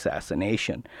King's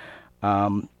assassination.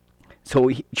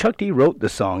 Chuck D wrote the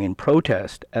song in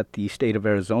protest at the state of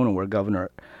Arizona, where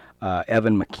Governor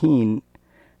Evan McKean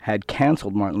had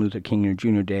canceled Martin Luther King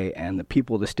Jr. Day, and the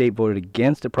people of the state voted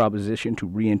against the proposition to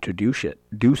reintroduce it.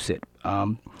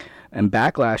 And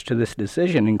backlash to this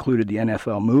decision included the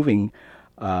NFL moving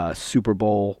Super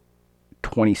Bowl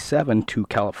 27 to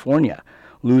California,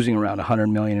 losing around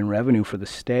 $100 million in revenue for the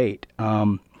state.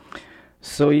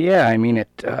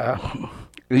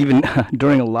 Even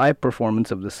during a live performance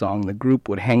of the song, the group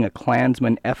would hang a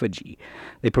Klansman effigy.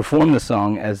 They performed the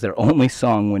song as their only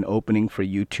song when opening for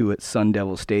U2 at Sun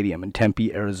Devil Stadium in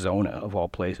Tempe, Arizona, of all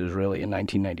places, really, in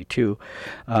 1992.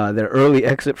 Their early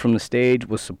exit from the stage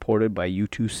was supported by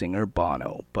U2 singer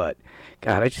Bono. But,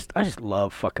 God, I just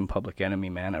love fucking Public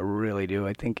Enemy, man. I really do.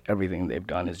 I think everything they've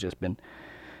done has just been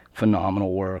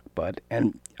phenomenal work,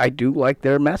 and I do like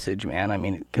their message, man. I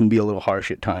mean, it can be a little harsh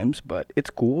at times, but it's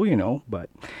cool, you know. But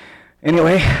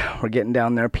anyway, we're getting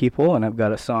down there, people, and I've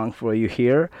got a song for you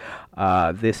here.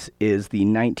 This is the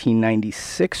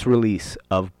 1996 release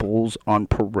of Bulls on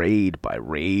Parade by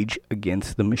Rage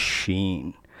Against the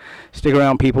Machine. Stick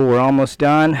around, people. We're almost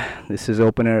done. This is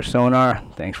Open Air Sonar.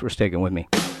 Thanks for sticking with me.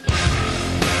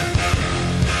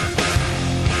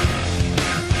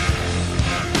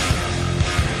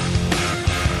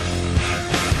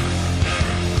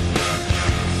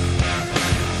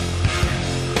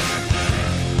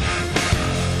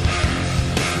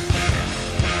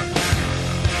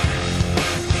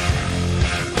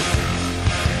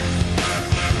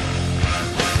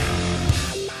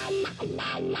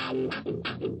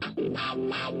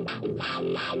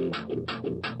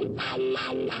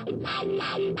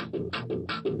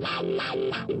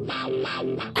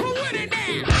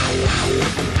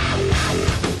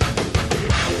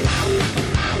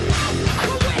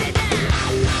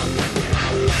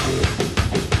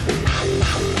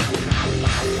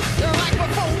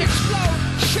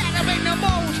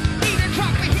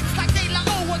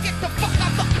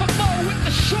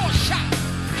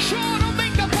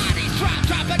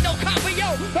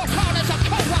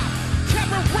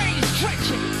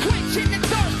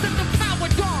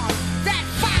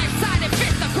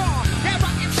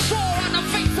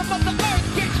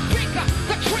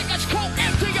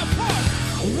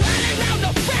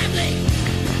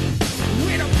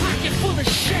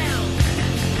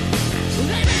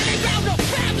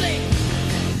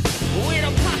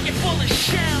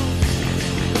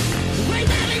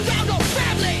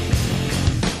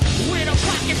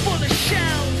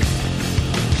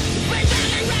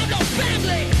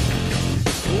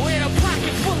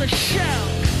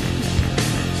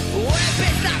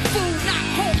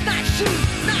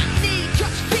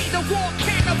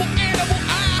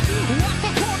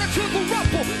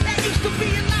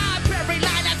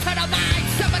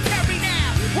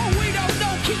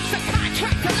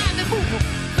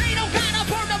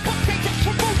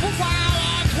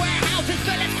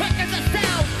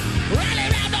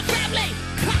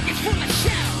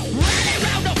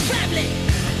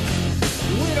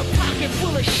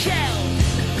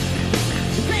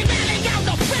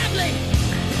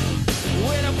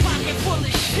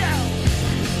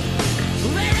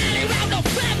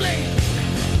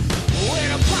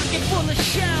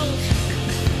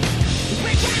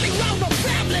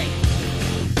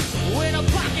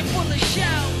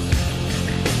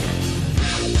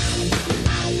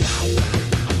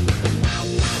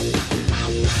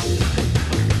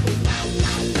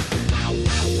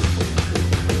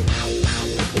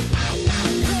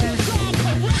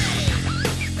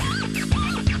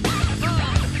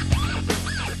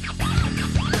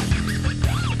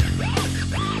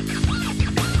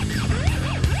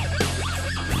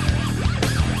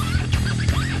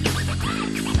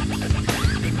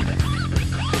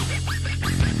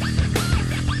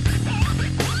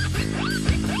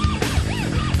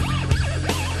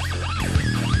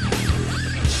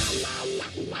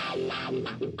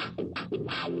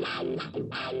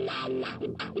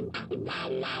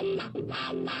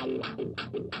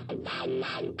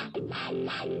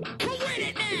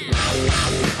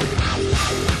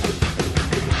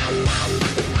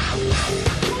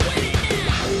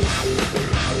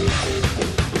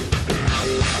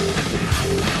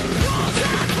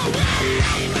 Come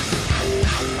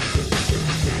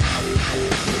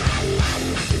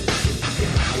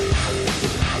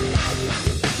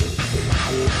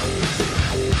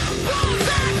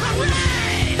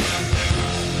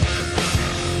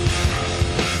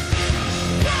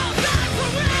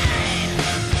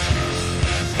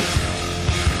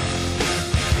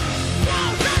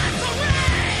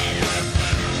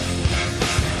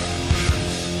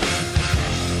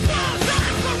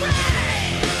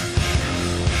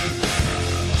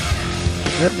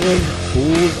That was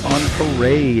Fools on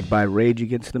Parade by Rage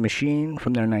Against the Machine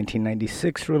from their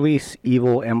 1996 release,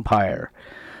 Evil Empire.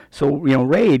 So,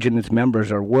 Rage and its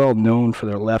members are well known for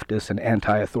their leftist and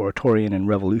anti-authoritarian and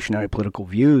revolutionary political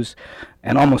views,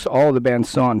 and almost all of the band's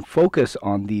songs focus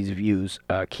on these views.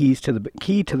 Key to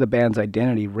the band's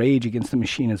identity, Rage Against the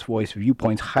Machine has voiced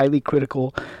viewpoints highly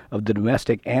critical of the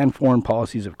domestic and foreign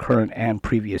policies of current and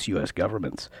previous U.S.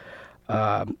 governments.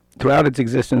 Throughout its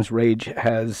existence, Rage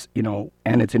has,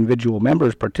 and its individual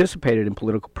members participated in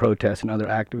political protests and other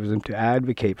activism to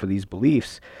advocate for these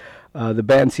beliefs. The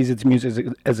band sees its music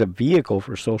as a vehicle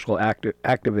for social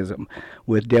activism.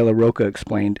 With De La Roca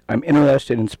explained, "I'm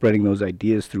interested in spreading those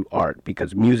ideas through art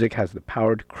because music has the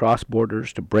power to cross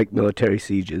borders, to break military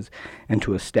sieges, and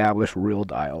to establish real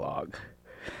dialogue."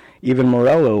 Even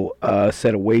Morello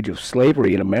set a wage of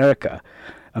slavery in America.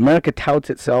 America touts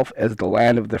itself as the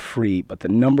land of the free, but the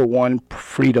number one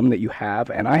freedom that you have,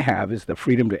 and I have, is the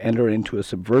freedom to enter into a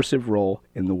subversive role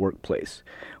in the workplace.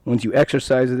 Once you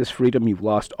exercise this freedom, you've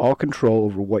lost all control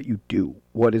over what you do,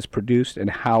 what is produced, and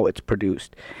how it's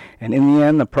produced. And in the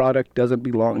end, the product doesn't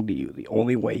belong to you. The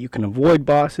only way you can avoid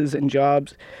bosses and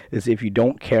jobs is if you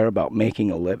don't care about making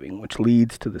a living, which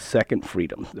leads to the second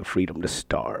freedom, the freedom to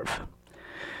starve.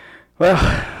 Well,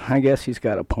 I guess he's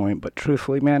got a point, but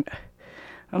truthfully, man,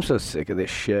 I'm so sick of this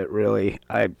shit, really.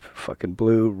 I fucking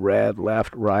blue, red,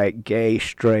 left, right, gay,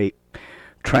 straight,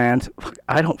 trans.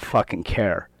 I don't fucking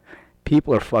care.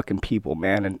 People are fucking people,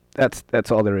 man, and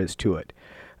that's all there is to it.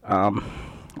 I'm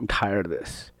tired of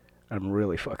this. I'm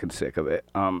really fucking sick of it.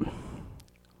 Oh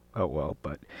well,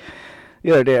 but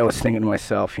the other day I was thinking to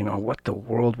myself, what the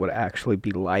world would actually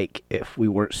be like if we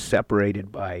weren't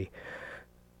separated by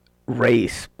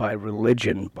race, by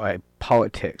religion, by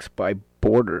politics, by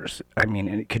borders. I mean,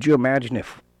 and could you imagine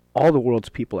if all the world's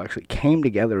people actually came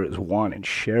together as one and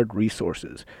shared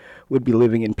resources? We'd be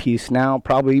living in peace now,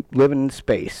 probably living in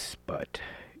space, but,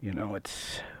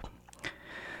 it's...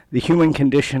 The human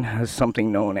condition has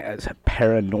something known as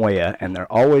paranoia, and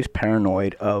they're always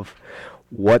paranoid of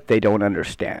what they don't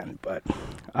understand, but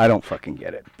I don't fucking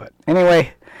get it. But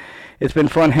anyway, it's been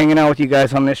fun hanging out with you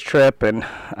guys on this trip, and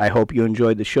I hope you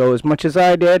enjoyed the show as much as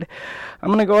I did. I'm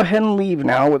going to go ahead and leave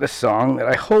now with a song that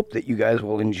I hope that you guys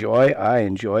will enjoy. I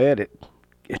enjoy it.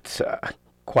 It's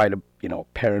quite a,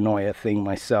 paranoia thing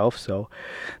myself. So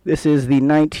this is the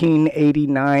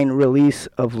 1989 release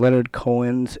of Leonard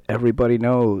Cohen's Everybody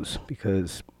Knows,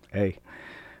 because, hey,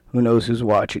 who knows who's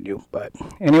watching you. But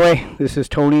anyway, this is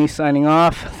Tony signing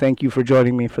off. Thank you for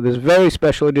joining me for this very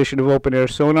special edition of Open Air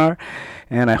Sonar,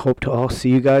 and I hope to all see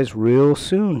you guys real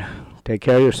soon. Take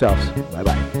care of yourselves.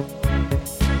 Bye-bye.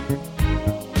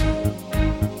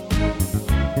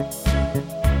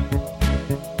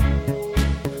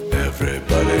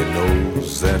 Everybody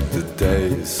knows that the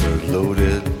dice are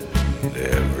loaded.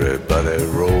 Everybody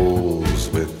rolls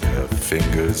with their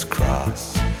fingers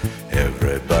crossed.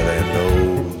 Everybody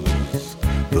knows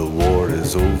the war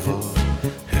is over.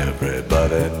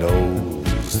 Everybody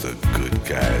knows the good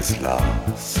guys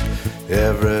lost.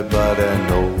 Everybody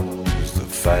knows the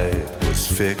fight was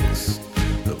fixed.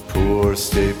 The poor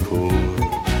stay poor,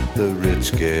 the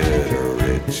rich get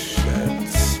rich.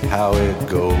 That's how it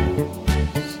goes.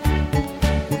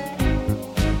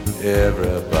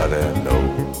 Everybody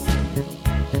knows.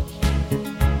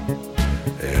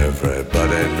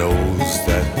 Everybody knows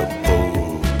that the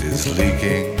boat is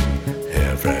leaking.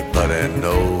 Everybody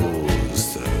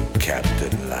knows the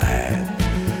captain lied.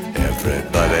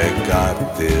 Everybody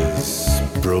got this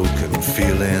broken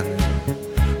feeling,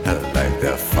 like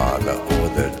their father or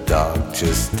their dog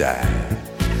just died.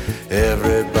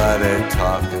 Everybody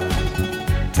talking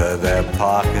to their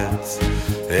pockets.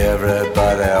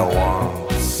 Everybody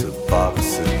wants a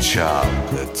box of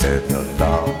chocolates and a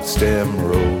long stem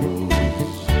rose.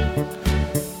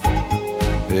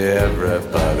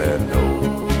 Everybody knows.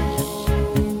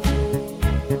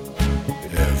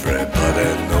 Everybody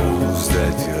knows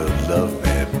that you love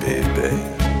me, baby.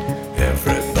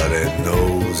 Everybody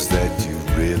knows that you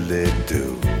really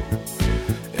do.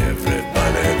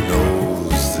 Everybody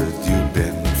knows that you've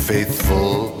been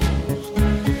faithful,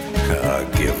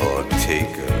 give or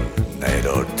take a night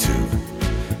or two.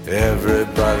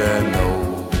 Everybody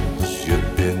knows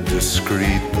you've been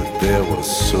discreet, but there were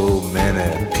so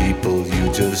many people you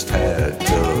just had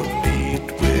to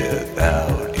meet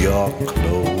without your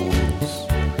clothes.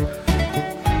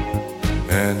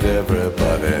 And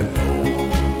everybody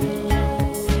knows.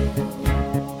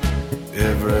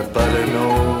 Everybody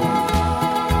knows.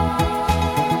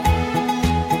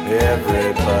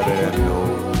 Everybody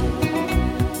knows.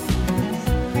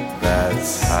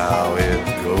 That's how it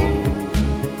goes.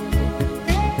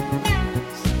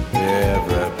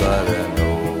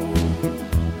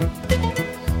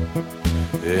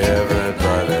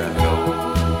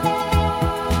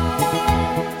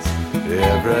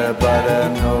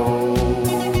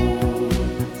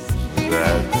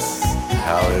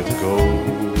 how it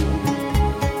goes.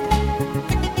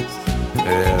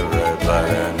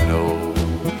 Everybody knows.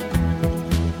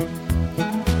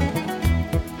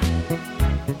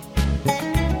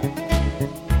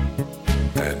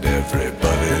 And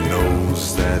everybody knows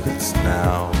that it's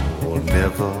now or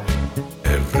never.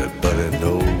 Everybody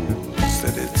knows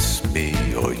that it's me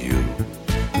or you.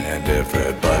 And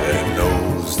everybody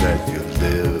knows that you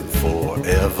live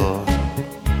forever.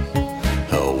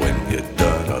 Or when you're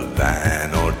done a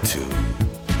line or two.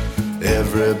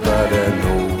 Everybody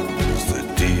knows the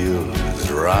deal is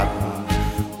rotten.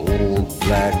 Old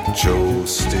Black Joe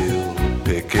still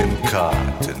picking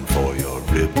cotton for your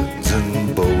ribbons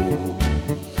and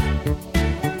bows.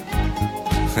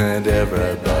 And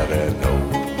everybody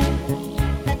knows.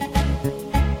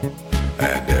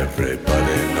 And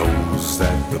everybody knows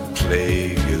that the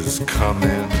plague is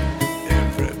coming.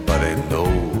 Everybody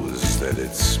knows that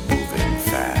it's moving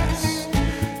fast.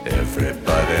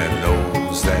 Everybody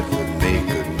knows that the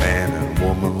naked man and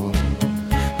woman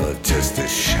are just a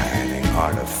shining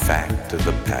artifact of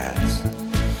the past.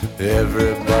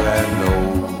 Everybody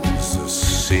knows the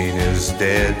scene is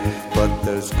dead, but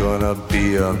there's gonna be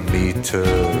a meter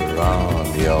on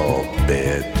your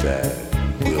bed that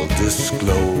will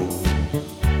disclose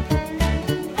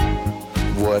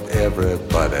what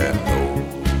everybody knows.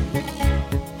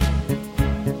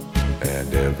 And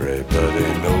everybody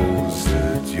knows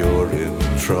that you're in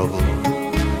trouble.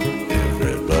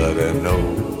 Everybody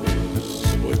knows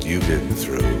what you've been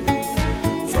through.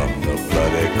 From the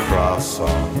bloody cross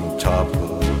on top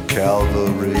of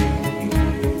Calvary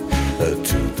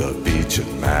to the beach in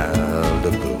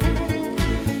Malibu.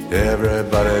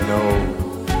 Everybody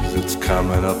knows it's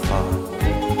coming upon.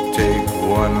 Take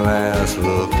one last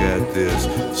look at this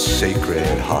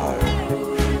sacred heart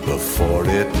before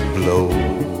it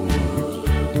blows.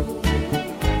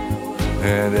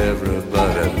 And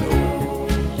everybody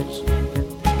knows.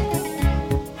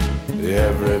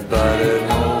 Everybody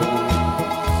knows.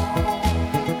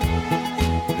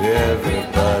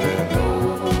 Everybody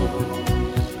knows.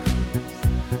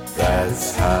 That's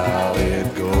how it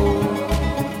goes.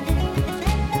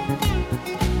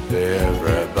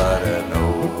 Everybody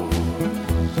knows.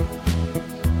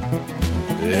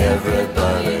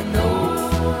 Everybody knows.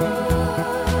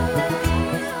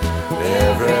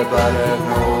 Everybody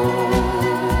knows.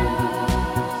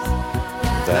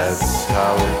 That's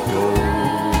how it goes.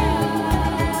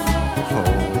 Oh,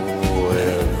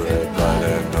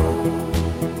 everybody knows.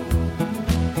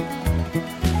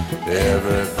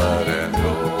 Everybody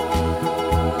knows.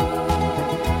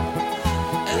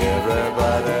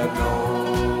 Everybody knows.